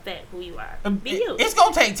affect who you are. Be you. It's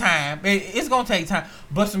gonna take time. It's gonna take time.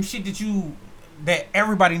 But some shit that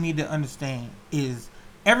everybody need to understand is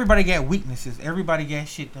everybody got weaknesses. Everybody got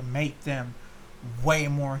shit to make them way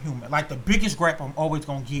more human. Like the biggest grap I'm always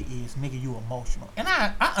gonna get is, nigga, you emotional. And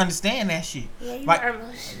I understand that shit. Yeah, you like, are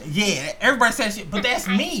emotional. Yeah, everybody says shit, but that's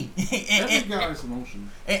me. Every guy is emotional.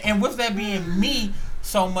 And with that being me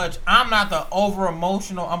so much, I'm not the over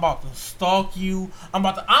emotional. I'm about to stalk you. I'm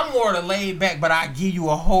more the laid back, but I give you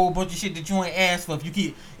a whole bunch of shit that you ain't asked for.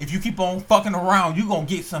 If you keep on fucking around, you gonna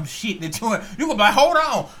get some shit that you gonna be like, hold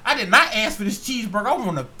on, I did not ask for this cheeseburger. I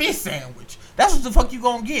want a fish sandwich. That's what the fuck you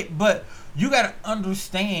gonna get. But you gotta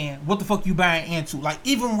understand what the fuck you buying into. Like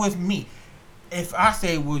even with me, if I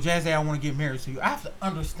say, well, Jazzy, I want to get married to you, I have to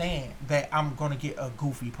understand that I'm gonna get a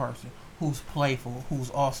goofy person who's playful,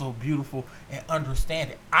 who's also beautiful, and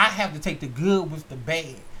understand it. I have to take the good with the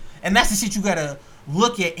bad. And that's the shit you gotta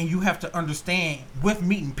look at and you have to understand with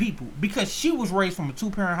meeting people. Because she was raised from a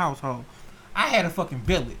 2-parent household. I had a fucking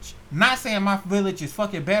village. Not saying my village is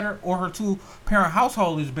fucking better or her 2-parent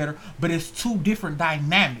household is better, but it's two different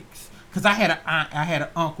dynamics. Because I had an aunt, I had an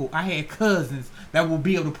uncle, I had cousins that would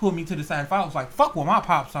be able to pull me to the side. If I was like, fuck with my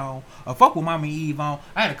pops on, or fuck with Mama Eve on,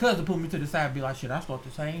 I had a cousin pull me to the side and be like, shit, I start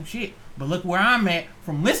the same shit. But look where I'm at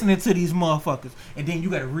from listening to these motherfuckers. And then you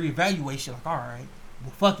got to reevaluate shit like, all right,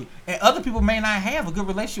 well, fuck it. And other people may not have a good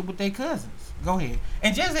relationship with their cousins. Go ahead.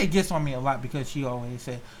 And Jazzy gets on me a lot because she always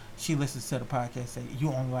said, she listens to the podcast, say,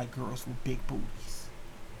 you only like girls with big booties.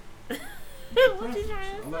 What you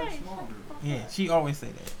trying to say? Yeah, she always say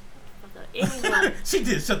that. Anyway. She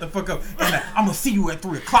did shut the fuck up. And I'm gonna see you at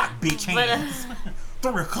 3 o'clock, bitch. Hands.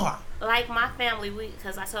 3 o'clock. Like my family,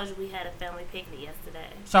 because I told you we had a family picnic yesterday.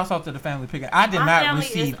 Shouts out to the family picnic. I did not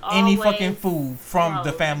receive any fucking food from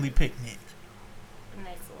the family picnic.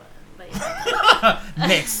 Next one, but yeah.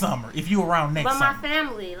 Next summer, if you around next summer. But my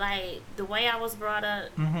family, like the way I was brought up,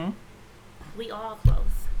 we all close.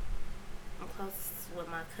 I'm close with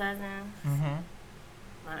my cousins,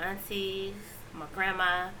 my aunties, my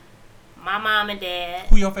grandma. My mom and dad.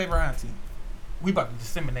 Who your favorite auntie? We about to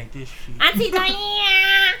disseminate this shit. Auntie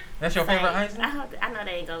Diane. That's your favorite auntie? I know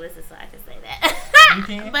they ain't gonna listen, so I can say that. You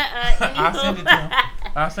can? But I'll send it to him.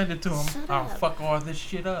 I'll send it to him. Shut I'll up. fuck all this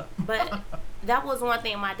shit up. But that was one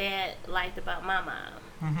thing my dad liked about my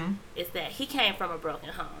mom. Is that he came from a broken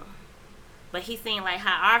home. But he seen like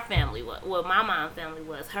how our family was, well, my mom's family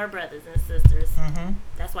was, her brothers and sisters.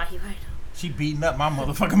 That's why he liked them. She beating up my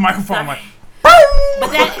motherfucking microphone like. But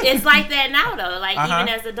it's like that now though, like even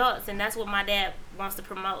as adults, and that's what my dad wants to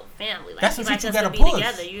promote family. Like, That's he what likes you us gotta to be push.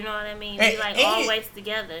 together. You know what I mean? And- We like and- always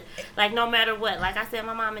together. Like no matter what. Like I said,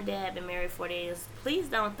 my mom and dad been married 40 years. Please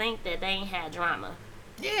don't think that they ain't had drama.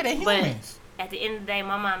 Yeah, they But humans. at the end of the day,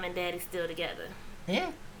 my mom and daddy still together.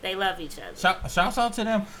 Yeah. They love each other. Shouts out to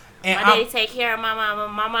them. And My daddy take care of my mama.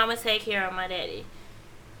 My mama take care of my daddy.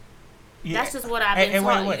 yeah. That's just what I've been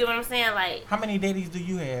taught. wait. You get what I'm saying? Like, How many daddies do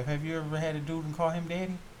you have? Have you ever had a dude and call him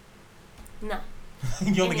daddy? no.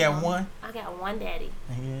 You only got Anymore. one? I got one daddy.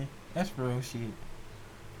 Yeah, that's real shit.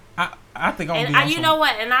 I think I'm And gonna be you know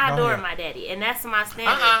what? And I Go adore ahead. my daddy. And that's my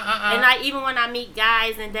standard. Uh-uh. And like, even when I meet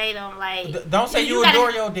guys and date them, like... Don't say you gotta-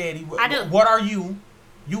 adore your daddy. I do. What are you?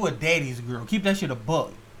 You a daddy's girl. Keep that shit a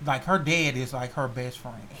buck. Like, her dad is like her best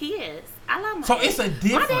friend. He is. I love my So daddy. it's a My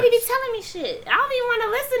difference. daddy be telling me shit. I don't even want to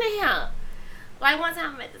listen to him. Like, one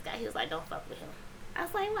time I met this guy. He was like, don't fuck with him. I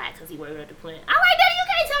was like, why? Because he worked at the plant. I'm like, Daddy, you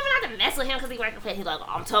can't tell me not to mess with him because he worked at the plant. He's like,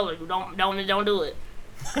 I'm telling you, don't do it.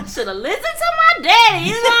 I should have listened to my daddy.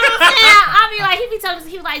 You know what I'm saying? I be like, he be telling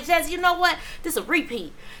me, he was like, Jess, you know what? This a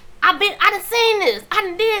repeat. I done seen this. I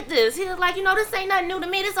done did this. He was like, you know, this ain't nothing new to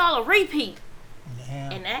me. This all a repeat.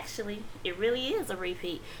 Yeah. And actually, it really is a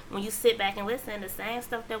repeat. When you sit back and listen, the same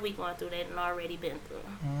stuff that we going through, they done already been through.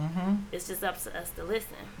 Mm-hmm. It's just up to us to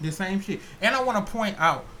listen. The same shit. And I want to point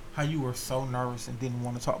out how you were so nervous and didn't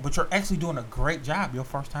want to talk. But you're actually doing a great job your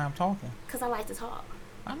first time talking. Because I like to talk.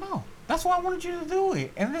 I know. That's why I wanted you to do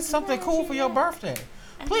it. And it's something Yeah, cool for your yeah. birthday.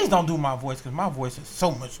 Please don't do my voice because my voice is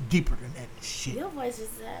so much deeper than that shit. Your voice is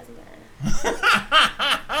as man.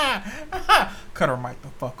 Cut her mic the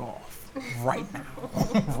fuck off. Right now.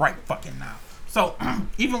 Right fucking now. So,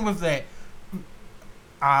 even with that,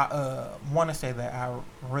 I want to say that I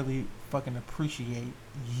really fucking appreciate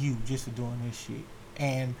you just for doing this shit.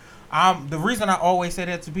 And the reason I always say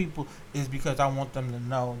that to people is because I want them to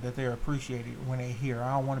know that they're appreciated when they hear.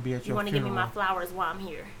 I don't want to be at You your want to give funeral me my flowers while I'm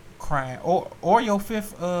here. crying. Or your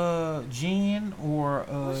fifth gin or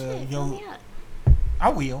Oh, shit. your... Fill me up. I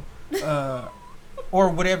will. Or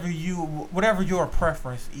whatever your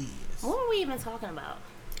preference is. What were we even talking about?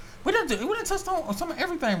 We done touched on some of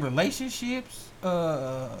everything. Relationships.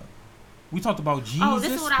 We talked about Jesus. Oh,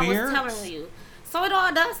 this is what spirits. I was telling you. So it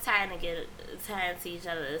all does tie into each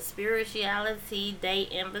other. Spirituality,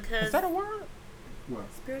 dating, because Is that a word? What?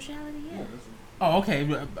 spirituality, yeah. Yeah, that's Oh, okay.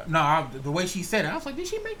 No, the way she said it, I was like, did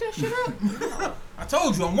she make that shit up? I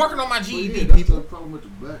told you, I'm working on my But GED, yeah, that's people. the problem with the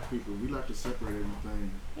black people. We like to separate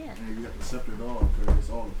everything. Yeah. And we have to separate it all because it's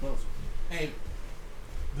all a puzzle. Hey,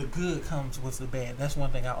 the good comes with the bad. That's one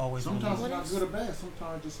thing I always Sometimes believe. it's not good or bad.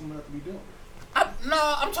 Sometimes just something has to be dealt with.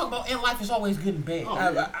 I'm talking about in life. It's always good and bad. Oh,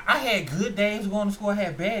 yeah. I had good days going to school. I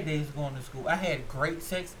had bad days going to school. I had great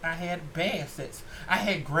sex. I had bad sex. I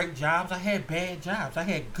had great jobs. I had bad jobs. I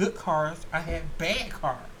had good cars. I had bad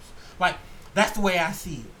cars. Like, that's the way I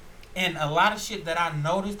see it. And a lot of shit that I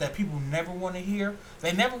noticed that people never want to hear,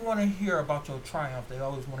 they never want to hear about your triumph. They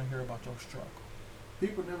always want to hear about your struggle.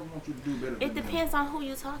 People never want you to do better. It than depends on who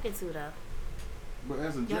you're talking to, though. Them. But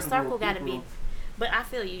as in Your general, circle got to people- be. But I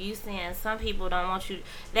feel you. You saying some people don't want you.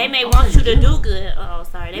 They may want you to do good. Oh,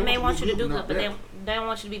 sorry. They may want you to do good, but they don't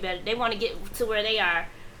want you to be better. They want to get to where they are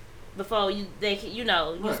before you. They, you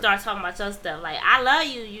Right. start talking about your stuff. Like, I love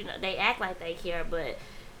you. You know, they act like they care, but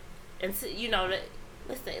until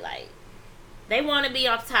let's say like they want to be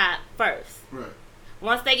up top first. Right.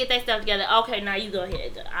 Once they get their stuff together, okay, now you go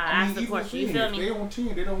ahead. I mean, support even you. You 10, feel if me? they on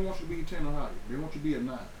 10, they don't want you to be 10 or higher. They want you to be a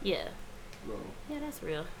 9. Yeah. So, Yeah, that's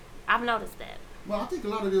real. I've noticed that. well, I think a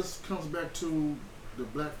lot of this comes back to the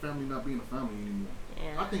black family not being a family anymore.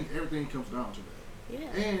 Yeah. I think everything comes down to that.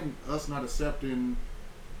 Yeah. And us not accepting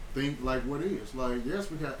things like what is. Like, yes,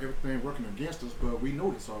 we got everything working against us, but we know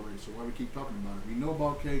this already, so why we keep talking about it? We know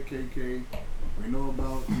about KKK. We know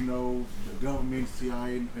about, the government,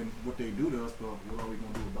 CIA, and what they do to us, but what are we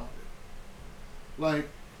going to do about it? Like,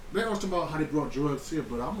 they always talk about how they brought drugs here,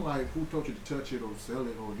 but I'm like, who told you to touch it or sell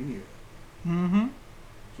it or any of it? Mm-hmm.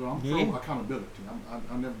 So I'm Yeah. pro accountability.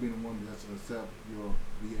 I've never been the one that's accept your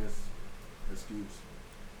BS excuse.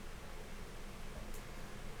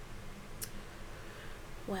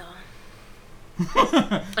 Well,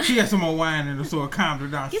 She had some more wine in her, so it calmed her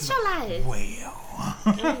down. get She's your like, life. well.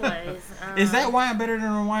 Anyways, Is that wine better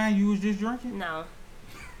than the wine you was just drinking? No.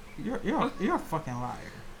 You're a fucking liar.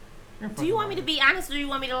 You're a Do you fucking want me to liar. be honest or do you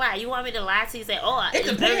want me to lie? You want me to lie to you? Say, oh, It it's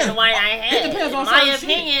better depends. than the wine I had. It depends on In my certain shit.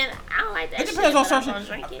 opinion, I don't like that. It depends shit, on but I'm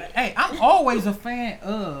certain gonna drink it. Hey, I'm always a fan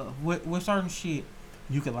of with certain shit.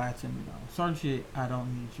 You can lie to me though. Certain shit, I don't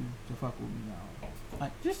need you to fuck with me now.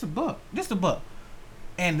 Like just a buck,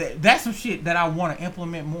 and that's some shit that I want to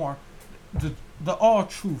implement more. The all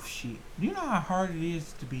truth shit. Do you know how hard it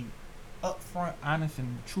is to be upfront, honest,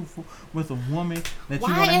 and truthful with a woman that you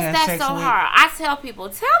Why want to is have that sex so with. hard? I tell people,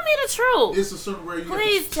 tell me the truth. It's a certain way you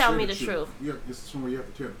Please have to tell say me the truth. It's a certain way you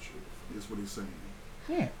have to tell the truth. That's what he's saying.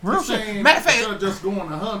 Yeah, real He's shit. saying Matter of instead fact, of just going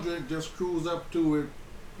 100, just cruise up to it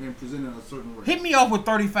and present it a certain way. hit me off with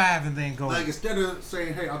 35 and then go. Like instead of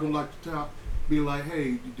saying, "Hey, I don't like the top," be like,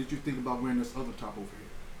 "Hey, did you think about wearing this other top over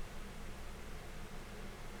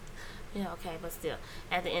here?" Yeah, okay, but still,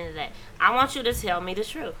 at the end of the day, I want you to tell me the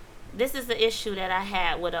truth. This is the issue that I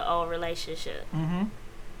had with an old relationship. Mm-hmm.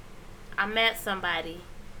 I met somebody.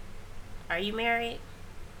 Are you married?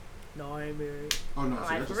 No, I ain't married. Oh no, Like,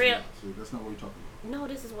 see, that's for just real? not- see, that's not what you're talking about. No,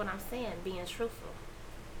 this is what I'm saying, being truthful.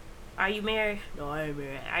 Are you married? No, I ain't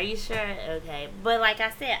married. Are you sure? Okay. But like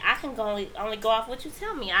I said, I can only go off what you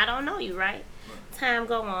tell me. I don't know you, right? Time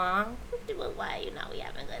go on. Why, you know, we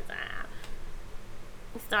having a good time.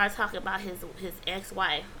 He started talking about his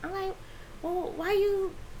ex-wife. I'm like, well, why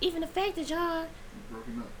you, even the fact that y'all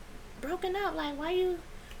broken up, like, why you?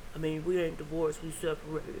 I mean, we ain't divorced, we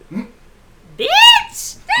separated.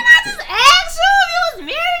 Bitch! Didn't I just ask you if you was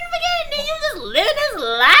married in the beginning? Then you just living this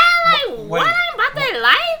lie? Like, Wait, what ain't about that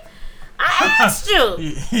life? I asked you.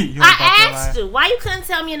 You I asked you. Why you couldn't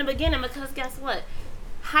tell me in the beginning? Because guess what?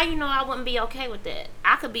 How you know I wouldn't be okay with that?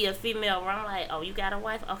 I could be a female where I'm like, oh, you got a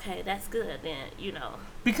wife? Okay, that's good. Then, you know.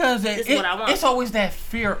 Because This is what I want. it's always that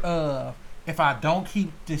fear of, if I don't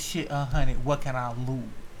keep this shit 100, what can I lose?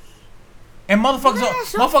 And motherfuckers,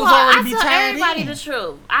 That's your motherfuckers fault. already be I tell tied everybody in. the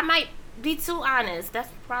truth. I might be too honest. That's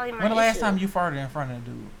probably my When the last issue. time you farted in front of a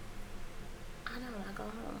dude? I don't know. I go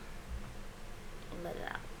home and let it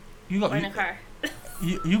out. You go, Or in the car.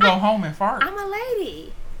 you go home and fart. I'm a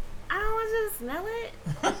lady. I don't want you to smell it.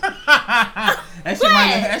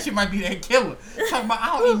 that shit might be that killer. Talking about,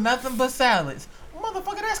 I don't eat nothing but salads.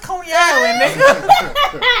 Motherfucker, that's Coney Island,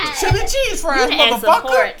 nigga. Chili cheese fries, And motherfucker.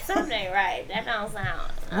 support. Something ain't right. That don't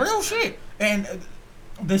sound. Real shit. And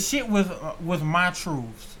the shit with my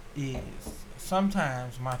truths is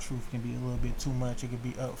sometimes my truth can be a little bit too much. It could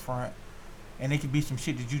be upfront, and it could be some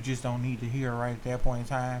shit that you just don't need to hear right at that point in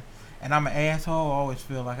time. And I'm an asshole. I always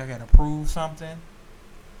feel like I gotta prove something.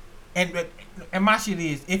 And my shit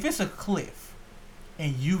is, if it's a cliff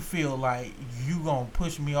and you feel like you gonna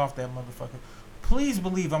push me off that motherfucker, please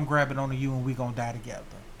believe I'm grabbing onto you and we gonna die together.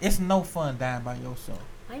 It's no fun dying by yourself.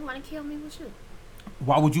 Why you want to kill me with you?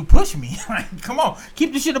 Why would you push me? Like, come on,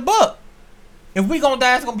 keep this shit a buck. If we gonna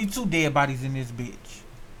die, it's gonna be 2 dead bodies in this bitch.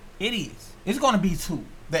 It is. It's gonna be 2.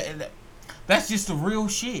 That's just the real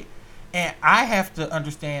shit. And I have to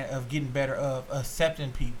understand of getting better of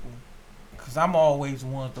accepting people. Because I'm always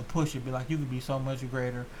one to push it. Be like, you can be so much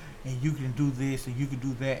greater. And you can do this and you can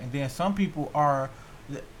do that. And then some people are...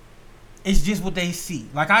 It's just what they see.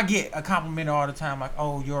 Like, I get a compliment all the time. Like,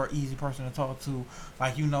 oh, you're an easy person to talk to.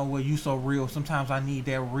 Like, you know what? You so real. Sometimes I need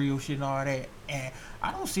that real shit and all that. And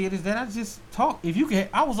I don't see it as that. I just talk. If you can...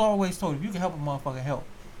 I was always told, if you can help a motherfucker, help.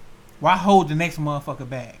 Why hold the next motherfucker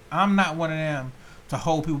back? I'm not one of them to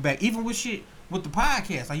hold people back. Even with shit... With the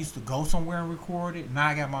podcast, I used to go somewhere and record it. Now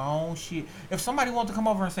I got my own shit. If somebody wants to come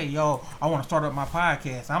over and say, yo, I want to start up my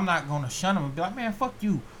podcast, I'm not going to shun them and be like, man, fuck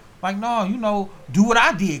you. Like, no, you know, do what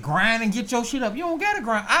I did. Grind and get your shit up. You don't got to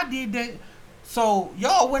grind. I did that. So,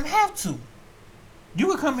 y'all wouldn't have to. You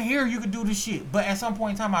could come in here, you could do this shit. But at some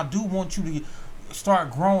point in time, I do want you to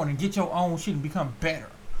start growing and get your own shit and become better.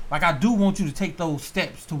 Like, I do want you to take those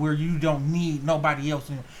steps to where you don't need nobody else.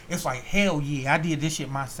 And it's like, hell yeah, I did this shit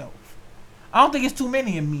myself. I don't think it's too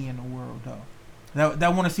many of me in the world, though,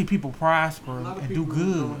 that want to see people prosper and do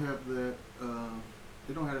good. Don't have that,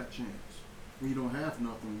 they don't have that chance. When you don't have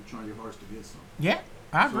nothing, you're trying your hardest to get something. Yeah,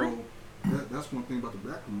 I agree. So that's one thing about the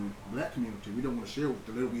black community. We don't want to share what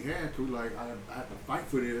the little we had because we like, I have to fight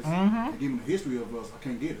for this. And give them the history of us. I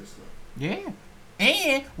can't get this stuff. Yeah.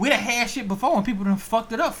 And we done had shit before and people done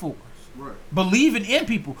fucked it up for us. Right. Believing in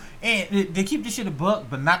people. And they keep this shit a buck,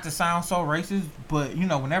 but not to sound so racist. But, you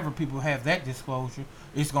know, whenever people have that disclosure,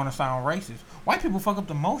 it's going to sound racist. White people fuck up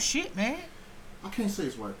the most shit, man. I can't say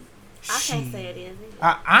it's white people. I can't say it is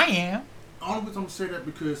either. I am. Only reason I'm going to say that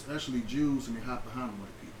because actually Jews and they hide behind white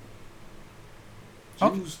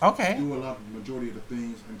people. Jews do a lot of the majority of the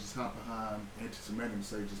things and just hide behind anti-Semitic and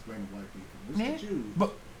say just blame the white people. It's the Jews.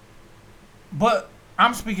 But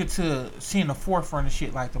I'm speaking to seeing the forefront of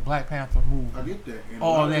shit like the Black Panther movie. I get that. And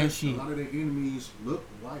all that shit. A lot of their enemies look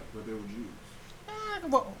white, but they were Jews.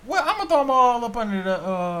 Well, I'm going to throw them all up under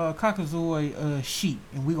the Caucasoid sheet,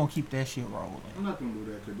 and we're going to keep that shit rolling. I'm not going to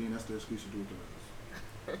do that, because then that's the excuse to do it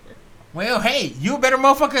to us. Well, hey, you a better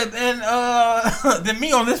motherfucker than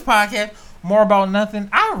me on this podcast. More about nothing.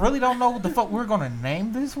 I really don't know what the fuck we're going to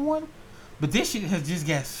name this one. But this shit has just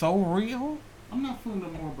got so real. I'm not feeling no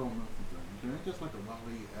more about nothing. Okay? It's just like a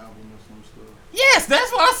Wale album or some stuff. Yes,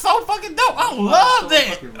 that's why it's so fucking dope. I love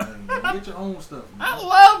that. Fucking lame, man. Get your own stuff, man. I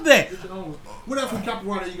love that. Get your own. What else we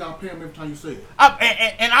copyright? You gotta pay them every time you say it.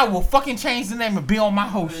 And I will fucking change the name and be on my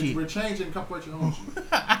whole shit. We're changing and copyright your own shit.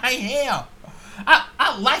 I am.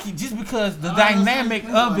 I like it just because the dynamic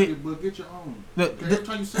of like it. But get your own. The- Every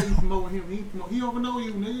time you say you promoting him, he don't know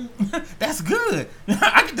you, nigga. That's good.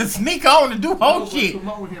 I get to sneak on and do whole shit.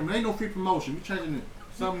 Promoting him. There ain't no free promotion. We changing it.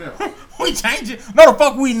 Something else. We change it. No, the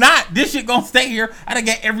fuck we not. This shit gonna stay here. I done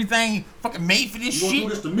got everything fucking made for this You shit. gonna do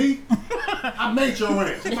this to me? I made your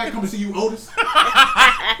ass. Anybody come to see you, Otis?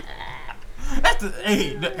 That's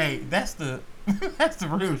that's the that's the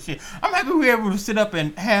real shit. I'm happy we were able to sit up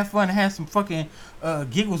and have fun and have some fucking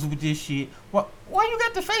giggles with this shit. Why you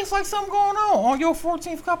got the face like something going on your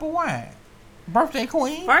 14th cup of wine? Birthday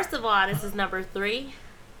queen? First of all, this is number 3.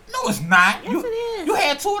 No, it's not. Yes, it is. You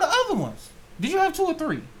had 2 of the other ones. Did you have 2 or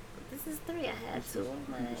 3? This is 3. I had 2.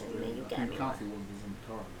 Man, you got me. Coffee was in the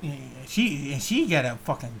car. Yeah, she got a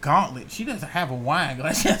fucking gauntlet. She doesn't have a wine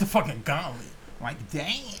glass. She has a fucking gauntlet. Like,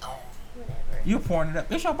 damn. Whatever. You pouring it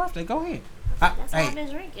up. It's your birthday. Go ahead. That's all I've been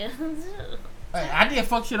drinking. I did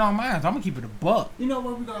fuck shit on mine, so I'm gonna keep it a buck. You know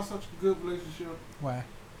why we got such a good relationship? Why?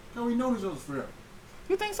 Cause we know each other forever.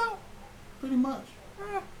 You think so? Pretty much.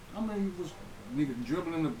 I mean, he was nigga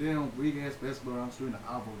dribbling the damn big ass basketball around the street in the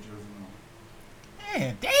Alvo jersey on.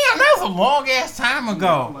 Man, damn, that was a long ass time I'm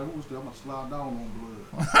ago. like, who's there? I'm gonna slide down on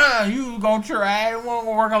blood. You gonna try? It won't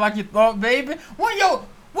work out like you thought, baby. Was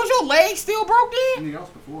your leg still broke then? Nigga, I was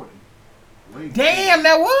before then. Way Damn,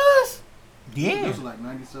 that was. This Yeah. was like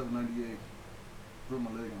 97, 98. Broke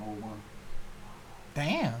my leg in 01.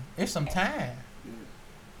 Damn, it's some time. Yeah.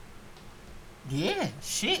 Yeah,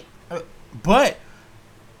 shit. But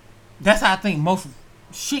that's how I think most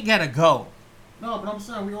shit gotta go. No, but I'm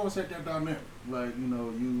saying we always had that dynamic. Like, you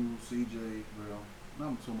know, you, CJ, well,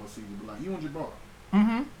 not so much CJ, but like you and Jabbar.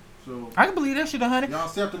 Mm-hmm. So I can believe that shit 100. y'all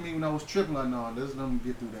accepted me when I was tripping. Like, no, let's let them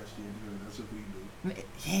get through that shit. Yeah, that's what we do.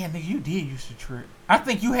 Yeah, nigga, you did used to trip. I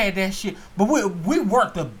think you had that shit, but we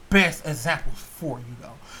weren't the best examples for you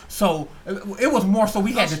though. So it was more so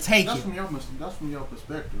we had to take that's it. That's from your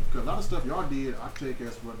perspective. Because a lot of stuff y'all did, I take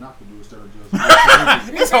as what not to do instead of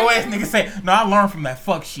just. This whole ass nigga say, no, I learned from that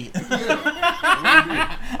fuck shit.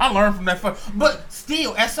 Yeah. I learned from that fuck. But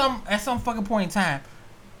still, at some fucking point in time,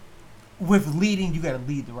 with leading, you gotta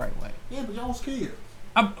lead the right way. Yeah, but y'all was kids.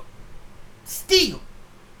 Still.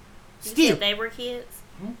 You said they were kids?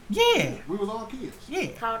 Yeah. We was all kids. Yeah.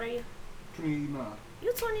 How old are you? 29.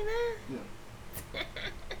 You 29?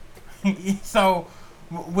 Yeah. So,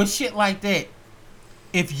 with shit like that,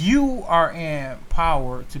 if you are in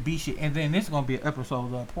power to be shit, and then this is gonna be an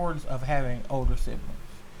episode, the importance of having older siblings.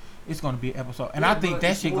 It's gonna be an episode, and Yeah, I think but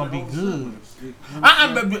that it's shit more gonna be than good.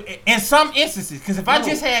 siblings. In some instances, because if I No.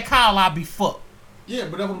 just had Kyle, I'd be fucked. Yeah,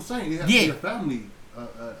 but that's what I'm saying. It has to be a family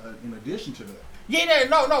in addition to that. Yeah,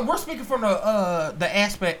 no, we're speaking from the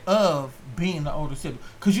aspect of being the older sibling,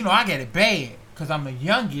 because you know I got it bad, because I'm the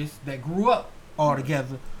youngest that grew up all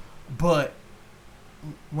together, but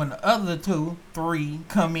when the other 2, 3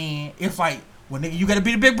 come in, it's like, well, nigga, you gotta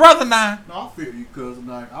be the big brother now. No, I feel you because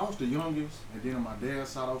like I was the youngest, and then on my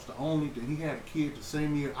dad's side I was the only. Then he had a kid the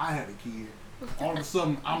same year I had a kid. All of a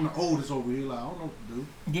sudden I'm the oldest over here. Like I don't know what to do.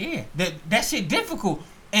 Yeah, that shit difficult,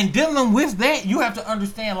 and dealing with that, you have to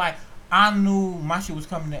understand. Like I knew my shit was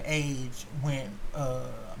coming to age when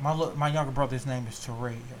my younger brother's name is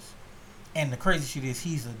Therese, and the crazy shit is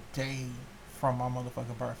he's a day from my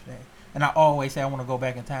motherfucking birthday. And I always say I want to go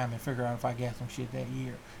back in time and figure out if I got some shit that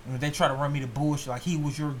year. And if they try to run me the bullshit like he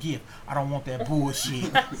was your gift, I don't want that bullshit.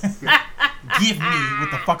 Give me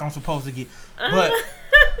what the fuck I'm supposed to get. But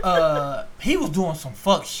he was doing some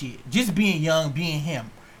fuck shit. Just being young, being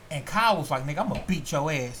him. And Kyle was like, nigga, I'm gonna beat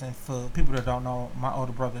your ass. And for people that don't know, my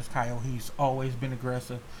older brother is Kyle. He's always been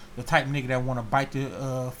aggressive. The type of nigga that want to bite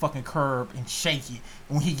the fucking curb and shake it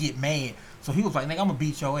when he get mad. So he was like, nigga, I'm gonna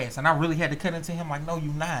beat your ass. And I really had to cut into him like, no,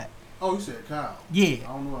 you not. Oh, you said Kyle. Yeah. I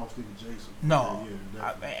don't know. I was thinking Jason. No.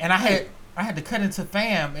 Yeah, And I had to cut into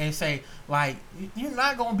fam and say, like, you're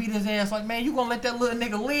not gonna beat his ass. Like, man, you gonna let that little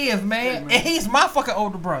nigga live, man. Yeah, man. And he's my fucking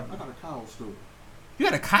older brother. I got a Kyle story. You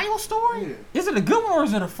got a Kyle story? Yeah. Is it a good one or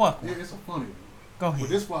is it a fuck one? Yeah, it's a funny one. Go ahead. But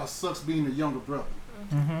this why it sucks being the younger brother.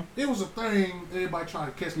 Mm-hmm. It was a thing. Everybody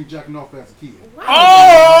trying to catch me jacking off as a kid.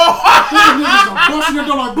 Oh! These niggas are busting their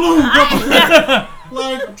door like boom,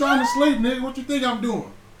 like I'm trying to sleep, nigga. What you think I'm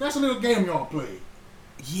doing? That's a little game y'all played.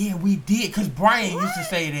 Yeah, we did. Because Brian used to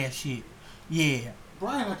say that shit. Yeah.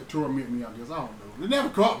 Brian like to torment me, I guess. I don't know. They never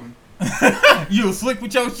caught me. You was slick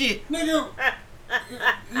with your shit. Nigga,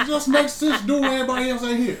 it just makes sense doing what everybody else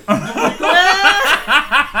ain't here.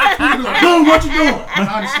 Boom, what you doing?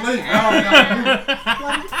 I'm asleep.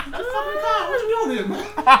 What you doing here, man?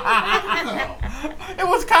 It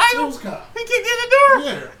was Kyle? It was Kyle. He kicked in the door?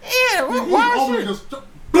 Yeah. Yeah, He why opened was it, just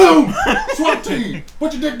boom! SWAT team,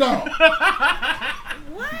 put your dick down.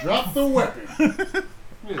 What? Drop the weapon. I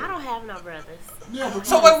don't have no brothers. Yeah, but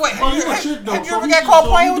So wait, well, have you a chick, though, have you so ever you got just- caught so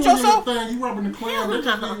playing you with doing yourself? your thing, you rubbing the clam, they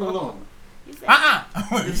just leave you alone. You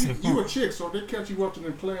said, You a chick, so if they catch you watching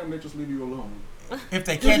the clam, they just leave you alone. If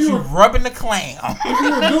they catch you you were- rubbing the clam. If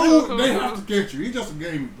you a dude, they have to catch you. He just a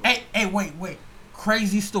game. Hey, wait.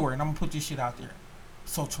 Crazy story, and I'm gonna put this shit out there.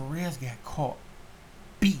 So Therese got caught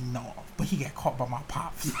beating off, but he got caught by my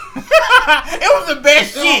pops. It was the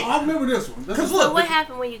best shit. I remember this one. This 'Cause is- look, so what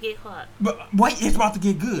happened when you get caught? But wait, it's about to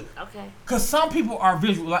get good. Okay. Cause some people are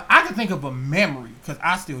visual. Like I can think of a memory, cause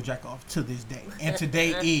I still jack off to this day, and today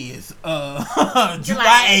is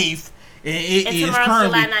July 8th. It And is tomorrow's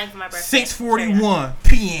currently July 9th for my birthday. 6:41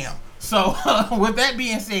 p.m. So with that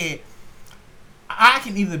being said, I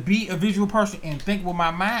can either be a visual person and think with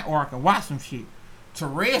my mind, or I can watch some shit.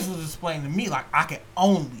 Therese was explaining to me like I can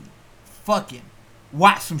only fucking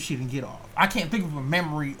watch some shit and get off. I can't think of a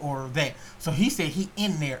memory or that. So he said he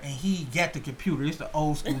in there and he got the computer. It's the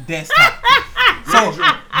old school desktop. So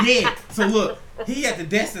yeah. So look, he had the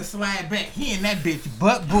desk to slide back. He in that bitch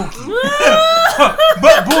butt bookie.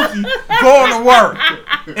 Butt bookie going to work.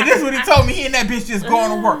 And this is what he told me. He in that bitch just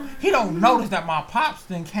going to work. He don't notice that my pops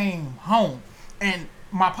then came home. And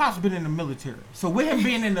my pops been in the military. So with him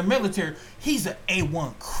being in the military, he's an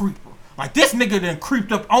A1 creeper. Like this nigga done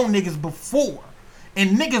creeped up on niggas before.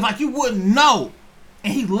 And niggas like you wouldn't know.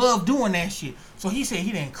 And he loved doing that shit. So he said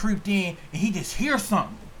he done creeped in and he just hear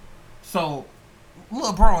something. So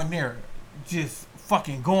little bro in there just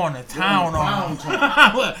fucking going to town on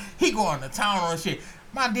Look, he going to town on shit.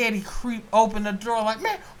 My daddy creep open the door like,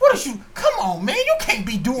 man, what is you? Come on, man, you can't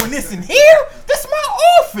be doing this in here. This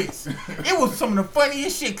my office. It was some of the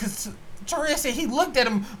funniest shit because Therese said he looked at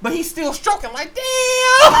him, but he's still stroking like,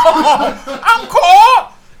 damn, I'm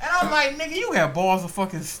caught. And I'm like, nigga, you got balls of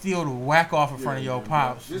fucking steel to whack off in front of your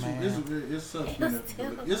pops, man. It sucks. still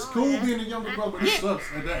It's cool going. being a younger brother, but it sucks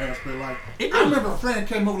at that aspect. Like, It I do. remember a friend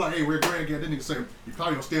came over like, hey, where Greg at? Then nigga said, you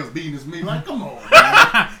call your stairs beating this me. Like, come on,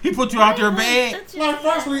 man. He put you out there bed. Like,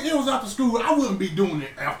 firstly, it was after school. I wouldn't be doing it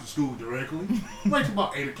after school directly. Wait till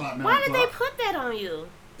about 8 o'clock, 9 Why o'clock. did they put that on you?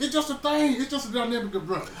 It's just a thing. It's just a dynamic of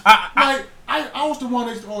brothers. I was the one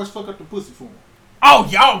that used to always fuck up the pussy for him. Oh,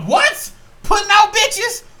 y'all what? Putting out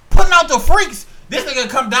bitches? Putting out the freaks? This nigga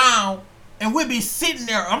come down and we be sitting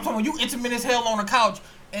there. I'm talking about you intimate as hell on the couch.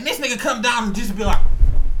 And this nigga come down and just be like,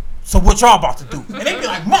 so what y'all about to do? And they be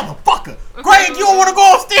like, motherfucker, Greg, you don't want to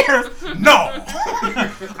go upstairs? No.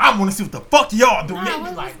 I want to see what the fuck y'all do. Wow, They be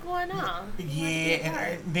what like, was going on? yeah,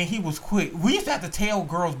 and then he was quick. We used to have to tell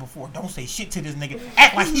girls before, don't say shit to this nigga.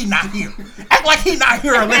 Act like he not here. Act like he not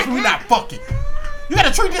here unless we not fucking. You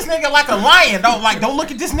gotta treat this nigga like a lion. Don't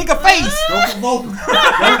look at this nigga face. Don't provoke him.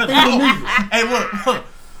 Don't feed him either. Hey, look.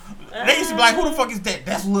 They used to be like, who the fuck is that?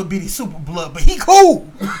 That's little bitty super blood, but he cool.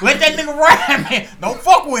 Let that nigga ride, man. Don't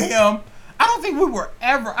fuck with him. I don't think we were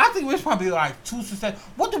ever. I think we was probably like 2 success.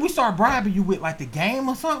 What did we start bribing you with, like the game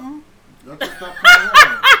or something? Y'all just stop playing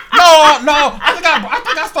around. No. I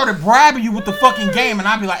think I started bribing you with the fucking game, and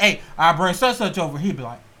I'd be like, hey, I bring such over. He'd be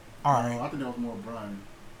like, all right. I think that was more Brian.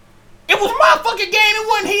 It was my fucking game. It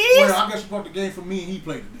wasn't his. Well, I guess you bought the game for me and he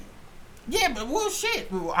played the game. Yeah, but well, shit.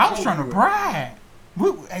 I was trying to bribe. We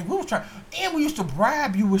was trying, and we used to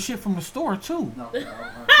bribe you with shit from the store too. No, I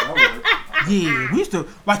Yeah, we used to you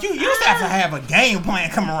used to have a game plan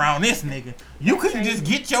come around this nigga. You couldn't just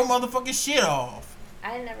get your motherfucking shit off.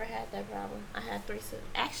 I never had that problem. I had 3 sisters.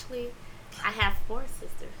 Actually, I have 4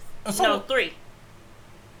 sisters. So- No, 3.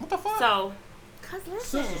 What the fuck? So, cause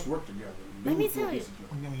listen, Sisters work together. Let me Dudes tell work you.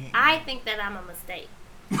 together. I think that I'm a mistake.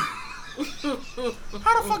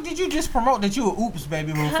 How the fuck did you just promote that you were oops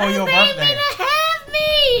baby before Cause your they birthday? didn't have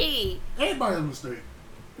me. Everybody's a mistake.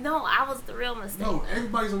 No, I was the real mistake. No,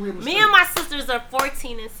 everybody's a real mistake. Me and my sisters are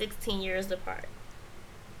 14 and 16 years apart.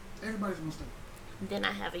 Everybody's a mistake. Then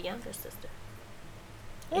I have a younger sister.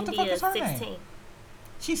 What the fuck India is her 16. name?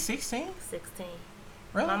 She's 16. 16.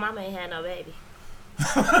 Really? My mama ain't had no baby.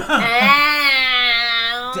 Damn.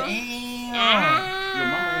 Your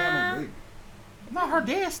mama ain't had no baby. No, her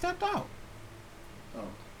dad stepped out. Oh.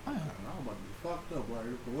 Oh. I'm about to be fucked up. Right?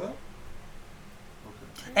 Well, okay.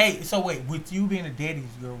 Hey, so wait, with you being a daddy's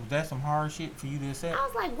girl, was that some hard shit for you to accept? I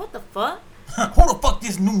was like, what the fuck? Who the fuck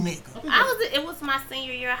this new nigga? It was my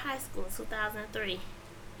senior year of high school in 2003.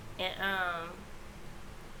 And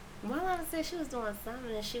my mama said she was doing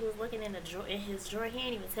something and she was looking in his drawer. He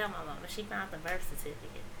didn't even tell my mama. She found the birth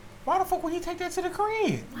certificate. Why the fuck would he take that to the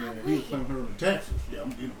crib? Yeah, he was paying her the taxes. Yeah, I'm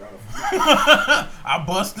getting right off. I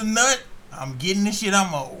bust a nut. I'm getting the shit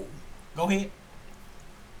I'm owed. Go ahead.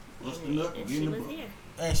 Bust the nut, And getting she the was butt. here.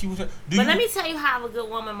 And she was. But let me tell you how a good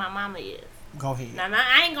woman my mama is. Go ahead. Now,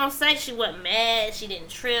 I ain't gonna say she wasn't mad. She didn't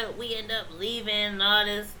trip. We end up leaving and all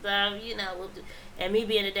this stuff, you know. And me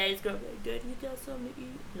being a daddy's girl, like, Daddy, you got something to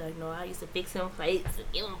eat? Like, no, I used to fix him plates and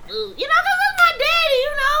give him food. You know, because that's my daddy,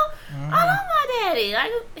 you know. I love my daddy.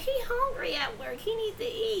 Like, he hungry at work. He needs to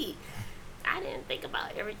eat. I didn't think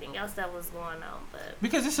about everything else that was going on, but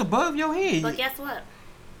Because it's above your head. But guess what?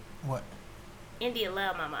 What? India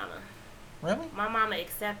loved my mama. Really? My mama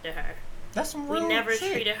accepted her. That's some We real never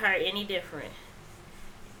shit. treated her any different.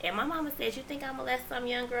 And my mama said, you think I'm going to let some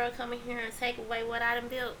young girl come in here and take away what I done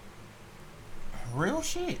built? Real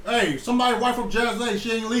shit. Hey, somebody wife from Jazz A,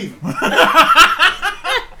 she ain't leaving.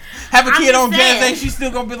 Have a I'm kid just on Jazz saying. A, she's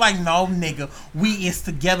still gonna be like, no, nigga, we is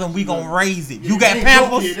together and we gonna raise it. Yeah, You got ain't your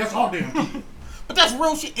pampers. kid, that's all damn kid. But that's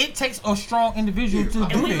real shit. It takes a strong individual to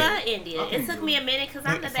And do we that. love India. It took me a minute because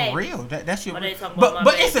I'm the For baby. real, that shit. What they talking But about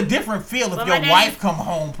my it's a baby? different feel if But your my daddy- wife come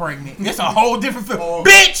home pregnant. It's a whole different feel. Oh,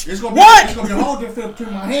 Bitch, It's gonna what? It's gonna be a whole different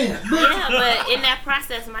between my hands. Bitch. Yeah, but in that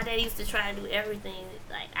process, my daddy used to try to do everything.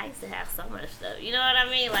 Like, I used to have so much stuff. You know what I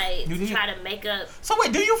mean? Like, You to did? try to make up. So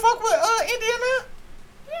wait, do you fuck with India now?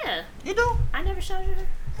 Yeah. You do? I never showed you her.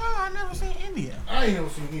 No, I never seen India. I ain't never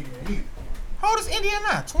seen India either. How old is India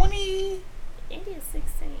now? 20? India's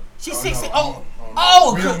 16. She's Oh, 16. no, Oh,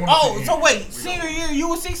 oh, we don't wanna see so India. wait, We senior don't. year you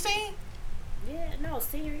was 16? Yeah, no,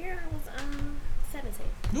 senior year I was 17.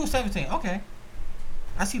 You was 17. Okay.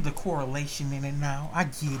 I see the correlation in it now. I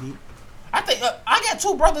get it. I think I got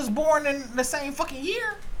two brothers born in the same fucking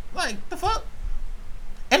year. Like the fuck.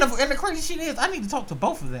 And the crazy shit is, I need to talk to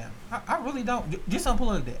both of them. I really don't. Just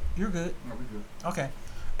unplug that. You're good. No, we good. Okay.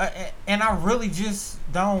 And I really just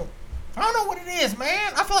don't. I don't know what it is,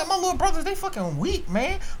 man. I feel like my little brothers, they fucking weak,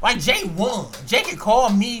 man. Like Jay won. Jay could call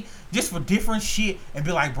me just for different shit and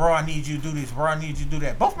be like, bro, I need you to do this. Bro, I need you to do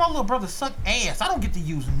that. Both my little brothers suck ass. I don't get to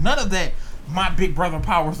use none of that. My big brother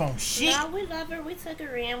powers on shit. No, we love her. We took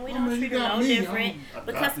her in. We I don't mean, you treat her got no me. different. I'm-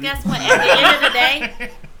 Because I- guess what? At the end of the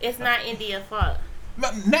day, it's not India's fault.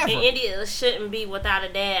 Never. And India shouldn't be without a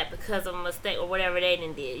dad because of a mistake or whatever they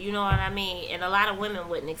done did. You know what I mean? And a lot of women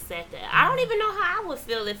wouldn't accept that. I don't even know how I would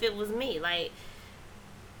feel if it was me. Like,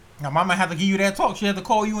 Now, mama had to give you that talk. She had to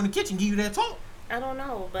call you in the kitchen, give you that talk. I don't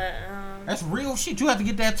know, but That's real shit. You have to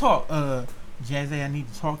get that talk. Jazzy, I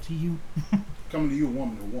need to talk to you. Coming to you, a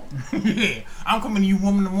woman to woman. Yeah, I'm coming to you,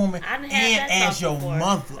 woman to woman, I done and had that as talk your before.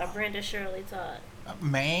 mother. A Brenda Shirley talk.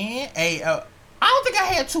 Man, hey, I don't think I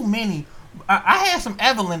had too many. I had some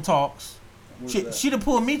Evelyn talks. What is that? She'd have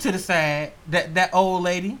pulled me to the side. That old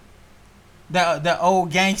lady, that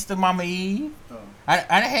old gangster Mama Eve. Oh. I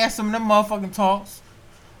done had some of them motherfucking talks.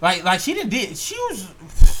 Like she did. She was,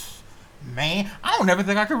 man. I don't ever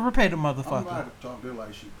think I could repay the I'm motherfucker. about to talk to her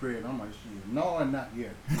like she praying. I'm like, she no, and not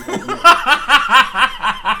yet.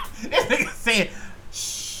 This nigga said,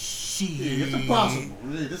 shit. Yeah, it's impossible.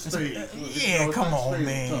 Yeah, this stage. Yeah, come on,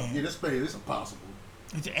 man. Yeah, this stage, it's impossible.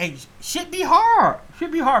 Hey, shit be hard.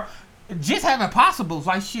 Shit be hard. Just having possibles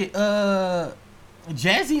like shit.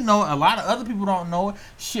 Jazzy know a lot of other people don't know it.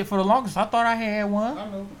 Shit, for the longest, I thought I had one. I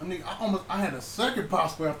know. I mean, I had a second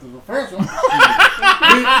possible after the first one.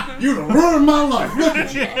 Shit, you done ruined my life. Look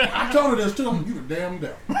at you. I told her this too. You the damn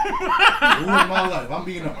devil. You ruined my life. I'm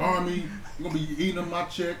being in the army. You gonna be eating up my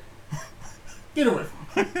check. Get away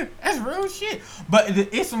from me. That's real shit. But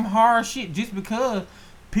it's some hard shit just because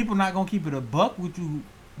people not gonna keep it a buck with you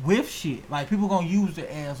with shit. Like people gonna use it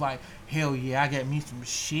as like, hell yeah, I got me some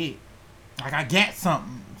shit. Like I got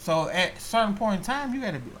something. So at a certain point in time, you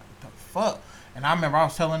gotta be like, what the fuck? And I remember I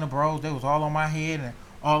was telling the bros, they was all on my head and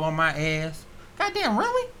all on my ass. Goddamn,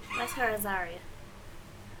 really? That's her, Azaria.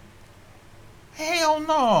 Hell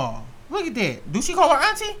no. Look at that. Do she call her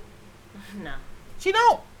auntie? No. She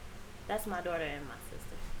don't. That's my daughter and my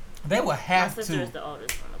sister. They would My have sister to. is the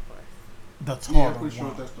oldest one, of course. The Yeah, taller I'm pretty sure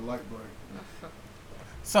one. that's the light bright.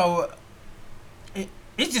 So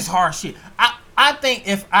it's just hard shit. I think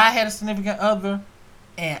if I had a significant other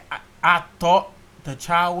and I thought the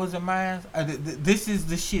child wasn't mine, this is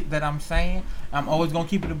the shit that I'm saying. I'm always gonna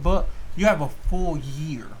keep it a buck. You have a full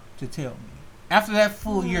year to tell me. After that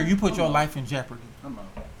full year, you put your life in jeopardy. I'm out.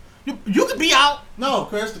 You could be out. No,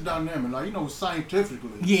 cause that's the dynamic. Like, you know,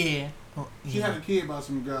 scientifically. Yeah. She had a kid by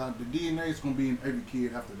some guy. The DNA is gonna be in every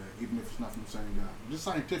kid after that, even if it's not from the same guy. Just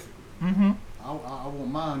scientifically. Mm-hmm. I want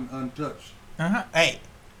mine untouched. Uh-huh. Hey,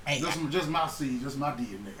 Hey, just my seed, just my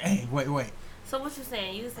DNA. Hey, wait. So what you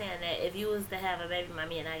saying? You saying that if you was to have a baby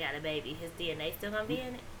mommy and I got a baby, his DNA still gonna be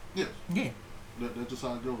in it? Yes. Yeah. That's just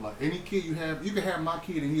how it goes. Like any kid you can have my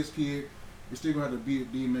kid and his kid. It's still gonna have to be a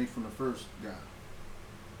DNA from the first guy.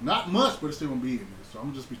 Not much, but it's still gonna be in there. So I'm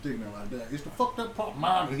gonna just be thinking it like that. It's the fucked up part,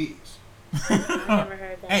 mine or his. I never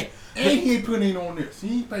heard that. Hey, and he ain't putting in on this.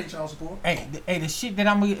 He ain't paying child support. Hey, the shit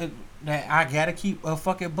that that I gotta keep a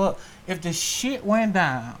fucking buck. If the shit went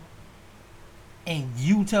down, and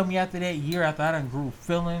you tell me after that year, after I done grew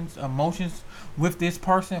feelings, emotions with this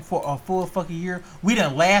person for a full fucking year, we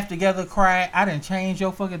done laughed together, cried, I done changed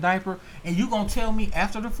your fucking diaper, and you gonna tell me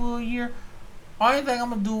after the full year, only thing I'm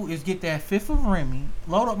gonna do is get that fifth of Remy,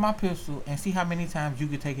 load up my pistol, and see how many times you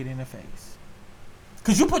can take it in the face.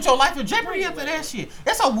 Cause you put your life in jeopardy after that shit.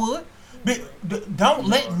 Yes, I would. But don't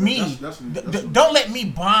let me don't let me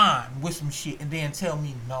bond with some shit and then tell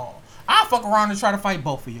me no. I'll fuck around and try to fight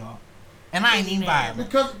both of y'all. And I ain't even violent.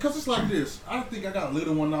 Because it's like this. I think I got a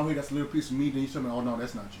little one out here that's a little piece of meat, then you tell me, oh no,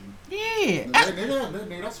 that's not you. Yeah.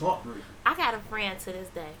 That's heartbreaking. I got a friend to this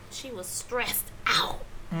day. She was stressed out.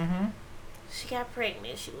 Mm-hmm. She got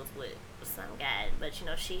pregnant. She was with some guy, but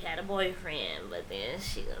she had a boyfriend. But then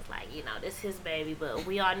she was like, this his baby, but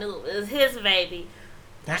we all knew it was his baby.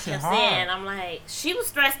 That's I kept hard. saying, I'm like, she was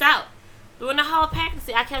stressed out during the whole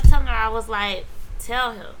pregnancy. I kept telling her, I was like,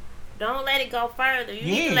 tell him, don't let it go further. You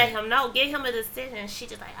need to let him know, get him a decision. She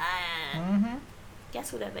just like, Mm-hmm.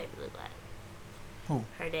 Guess who that baby looked like? Who?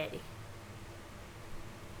 Her daddy.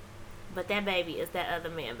 But that baby is that other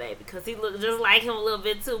man baby because he looked just like him a little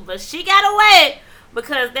bit too. But she got away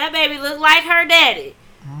because that baby looked like her daddy.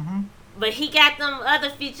 Mm-hmm. But he got them other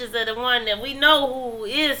features of the one that we know who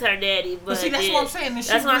is her daddy. But see, that's what I'm saying.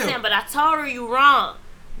 That's what I'm saying. But I told her you wrong.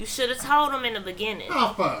 You should have told him in the beginning.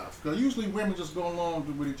 High five. Because usually women just go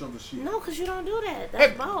along with each other's shit. No, because you don't do that.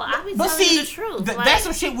 That's bold. I be telling you the truth. That's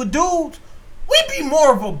some shit with dudes. We be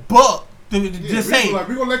more of a buck to say. Like,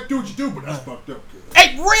 we gonna let you do what you do, but that's fucked up. Kid.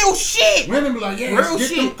 Hey, real shit. Women be like, yeah, real get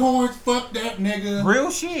shit. them coins, fuck that nigga.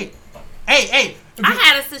 Real shit. Hey. I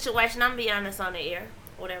had a situation, I'm gonna be honest on the air,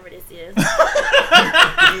 whatever this is.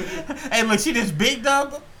 Hey, look, she this big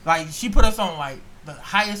dog. Like, she put us on, like, the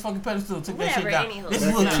highest fucking pedestal, took that shit down. Anywho. This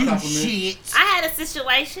little cute shit. I had a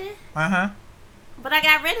situation. Uh-huh. But I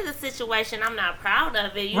got rid of the situation. I'm not proud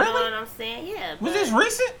of it. You know what I'm saying? Yeah. Was this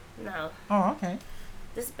recent? No. Oh, okay.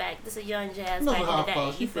 This a young Jazz Another back in the high day.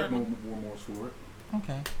 five. She felt no remorse for it.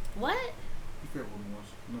 Okay. What? You felt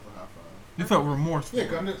remorse. Another high five. You felt remorseful.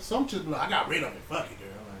 Yeah, because some chicks be like, I got rid of it. Fuck it, girl.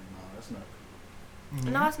 I'm like, no, that's not cool.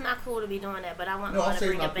 Mm-hmm. No, it's not cool to be doing that, but I want No, I'm to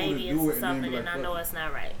saying bring a not cool to baby do into it and then something be and like, I know fuck it's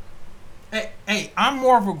not right. Hey, I'm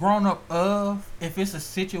more of a grown up if it's a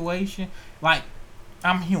situation, like,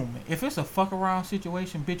 I'm human. If it's a fuck around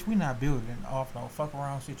situation, bitch, we not building off no fuck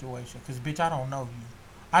around situation. Because, bitch, I don't know you.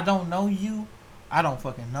 I don't know you. I don't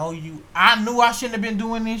fucking know you. I knew I shouldn't have been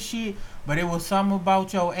doing this shit, but it was something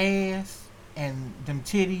about your ass and them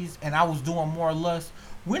titties, and I was doing more lust.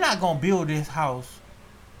 We're not going to build this house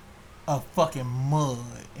of fucking mud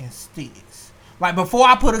and sticks. Like, before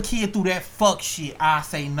I put a kid through that fuck shit, I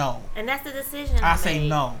say no. And that's the decision I say made.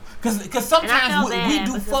 no. Because sometimes we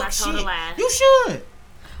do fuck shit. You should.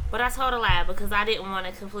 But I told a lie because I didn't want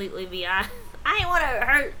to completely be honest. I didn't want to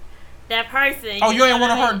hurt that person. Oh, you ain't want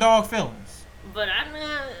to hurt dog feelings. But I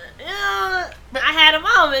had a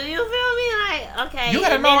moment. You feel me? Like, okay. You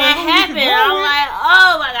gotta and know then that happened. I was like,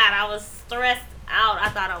 oh my God. I was stressed out. I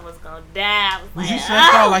thought I was going to die. Was you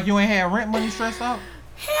stressed out like you ain't had rent money stressed out?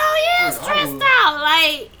 Hell yeah, stressed out.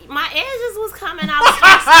 Like, my edges was coming out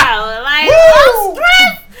stressed out. Like, I'm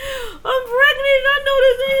stressed. I'm pregnant. I know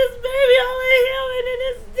this ain't his baby over here, and then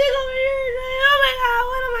this dick over here. Like, oh my God,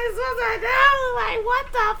 what am I supposed to do? Like, what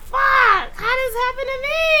the fuck? How this happen to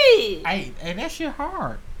me? Hey, that shit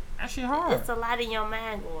hard. That shit hard. It's a lot in your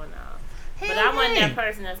mind going on. Hell but I wasn't yeah. that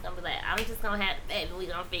person that's going to be like, I'm just going to have the baby. We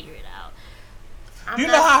going to figure it out. You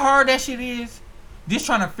know how hard that shit is? Just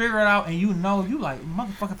trying to figure it out, and you like,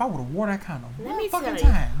 motherfucker, if I would have wore that kind of one fucking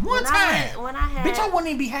time. One time. When I had, bitch, I wouldn't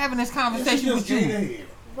even be having this conversation with you.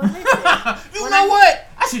 Well, listen, you know what?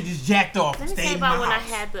 I should just jacked off and let me stayed say in my about when I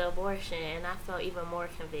house. had the abortion and I felt even more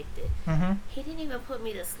convicted. Mm-hmm. He didn't even put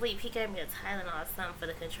me to sleep. He gave me a Tylenol or something for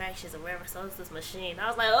the contractions or whatever. So it's this machine. I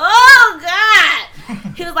was like, oh God.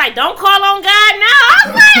 He was like, don't call on God now.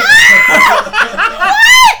 I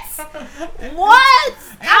was like, what?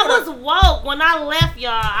 I was woke when I left,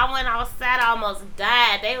 y'all. I went outside. I almost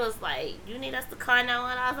died. They was like, you need us to call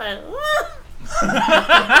 911? I was like, Let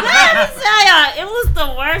me tell y'all, it was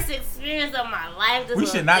the worst experience of my life. We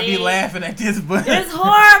should not be laughing at this, but it's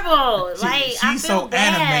horrible. Like she's I feel so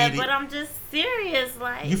bad, animated. but I'm just serious.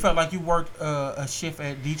 Like you felt like you worked a shift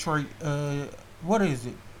at Detroit. What is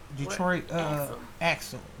it? Detroit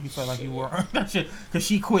Axel. You felt like you were that shit because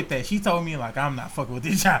she quit that. She told me like I'm not fucking with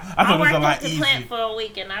this job. I thought it was a lot worked at the easier. plant for a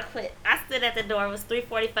week and I quit. I stood at the door. It was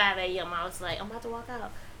 3:45 a.m. I was like, I'm about to walk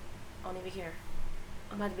out. I don't even care.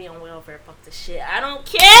 I'm about to be on welfare. Fuck this shit. I don't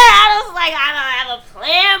care. I was like, I don't have a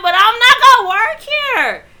plan, but I'm not gonna work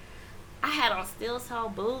here. I had on steel-toe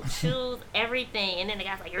boots, shoes, everything. And then the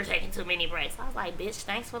guy's like, you're taking too many breaks. I was like, bitch,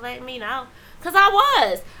 thanks for letting me know. Because I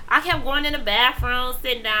was. I kept going in the bathroom,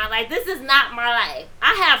 sitting down. Like, this is not my life.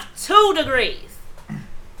 I have 2 degrees.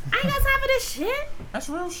 I ain't got time for this shit. That's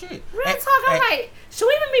real shit. Real talk. I'm like, should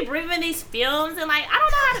we even be breathing these fumes? And, like, I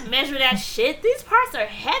don't know how to measure that shit. These parts are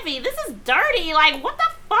heavy. This is dirty. Like, what the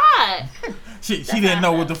fuck? she didn't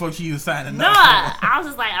know what the fuck she was signing No, up for. I was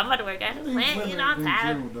just like, I'm about to work at the plant. You know, I'm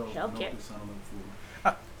tired of healthcare.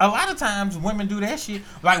 A lot of times women do that shit.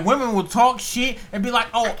 Like women will talk shit and be like,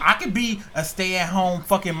 "Oh, I could be a stay-at-home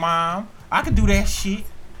fucking mom. I could do that shit."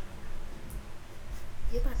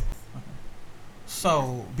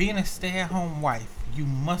 So, being a stay-at-home wife, you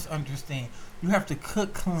must understand you have to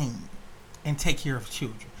cook, clean, and take care of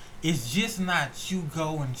children. It's just not you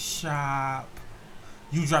go and shop,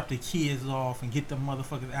 you drop the kids off and get the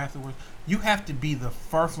motherfuckers afterwards. You have to be the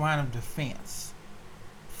first line of defense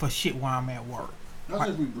for shit while I'm at work.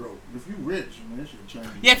 That's if we broke. If you rich, man, that shit change.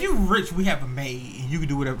 Yeah, if you rich, we have a maid, and you can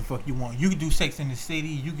do whatever the fuck you want. You can do Sex in the City.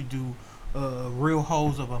 You can do Real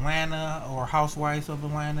Hoes of Atlanta or Housewives of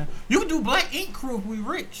Atlanta. You can do Black Ink Crew if we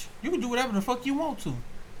rich. You can do whatever the fuck you want to.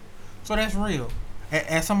 So that's real.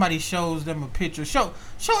 As somebody shows them a picture, show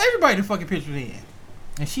everybody the fucking picture then.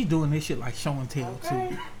 And she doing this shit like show and tell too. I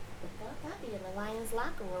be in the Lions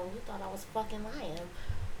locker room. You thought I was fucking lying.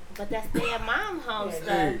 But that's their mom home stuff.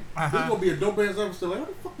 Hey, this gonna be a dope ass episode. Like, where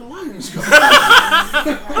the fuck the Lions go?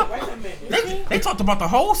 Wait a minute. They talked about the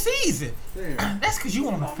whole season. Damn. That's because you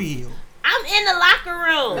on the field. I'm in the locker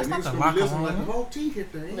room. That's not Niggas the gonna be locker listening room. like the whole team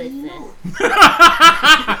hit there. Ain't even know it.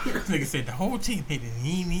 This nigga said the whole team hit it.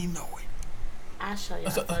 He didn't even know it. I'll show you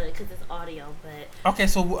because it's audio. But Okay,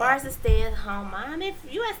 so as far as a stay-at-home mom, if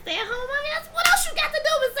you a stay-at-home mom, that's what else you got to do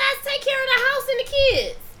besides take care of the house and the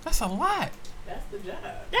kids? that's a lot. That's the job.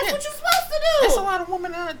 That's Yeah. what you're supposed to There's a do. lot of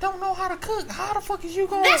women that don't know how to cook. How the fuck is you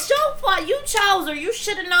going? That's your fault. You chose her. You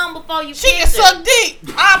should have known before you She can picked her. suck dick.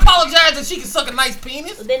 I apologize that she can suck a nice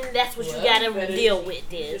penis. Then that's what you Well, gotta better- deal with.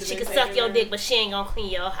 Then should've she been can suck taking your her- dick, but she ain't gonna clean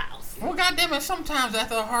your house. Well, goddamn it, sometimes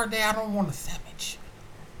after a hard day, I don't want a sandwich.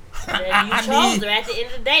 Then you I chose need her. At the end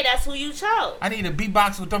of the day, that's who you chose. I need to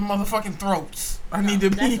beatbox with them motherfucking throats. I need to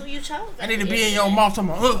That's be. who you chose. I need to be in your mouth. I'm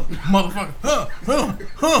motherfucker.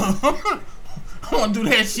 I want to do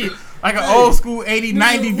that shit like an old school 80,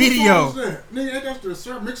 90 video. Nigga, that's the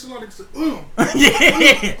Sir Mix-a-Lot.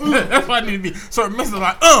 Yeah, that's what I need to be. So it makes it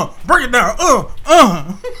like, break it down,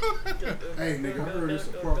 Hey, nigga, I heard this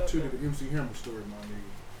a part 2 to the MC Hammer story, my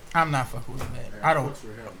nigga. I'm not fucking with that. Hey, I don't fucks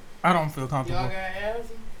with Hammer. feel Y'all comfortable. got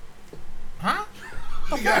asthma? Huh?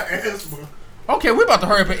 He got asthma. Okay, we're about to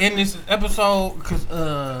hurry up and end this episode because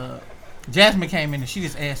Jasmine came in and she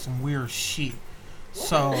just asked some weird shit.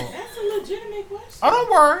 So, That's a legitimate question.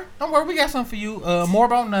 oh, don't worry, we got something for you. More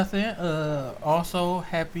about nothing. Also,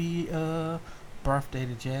 happy birthday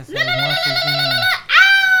to Jasmine once again.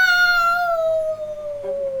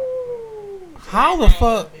 How the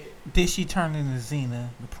fuck did she turn into Xena,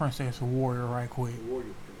 the princess warrior, right quick?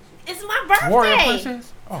 It's my birthday. Warrior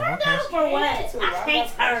princess? Oh, Turn okay. down for what? I can't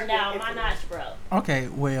turn down. My notch broke. Okay,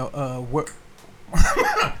 well, we're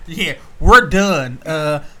yeah, we're done.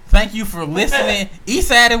 Thank you for listening.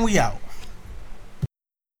 Eastside and we out.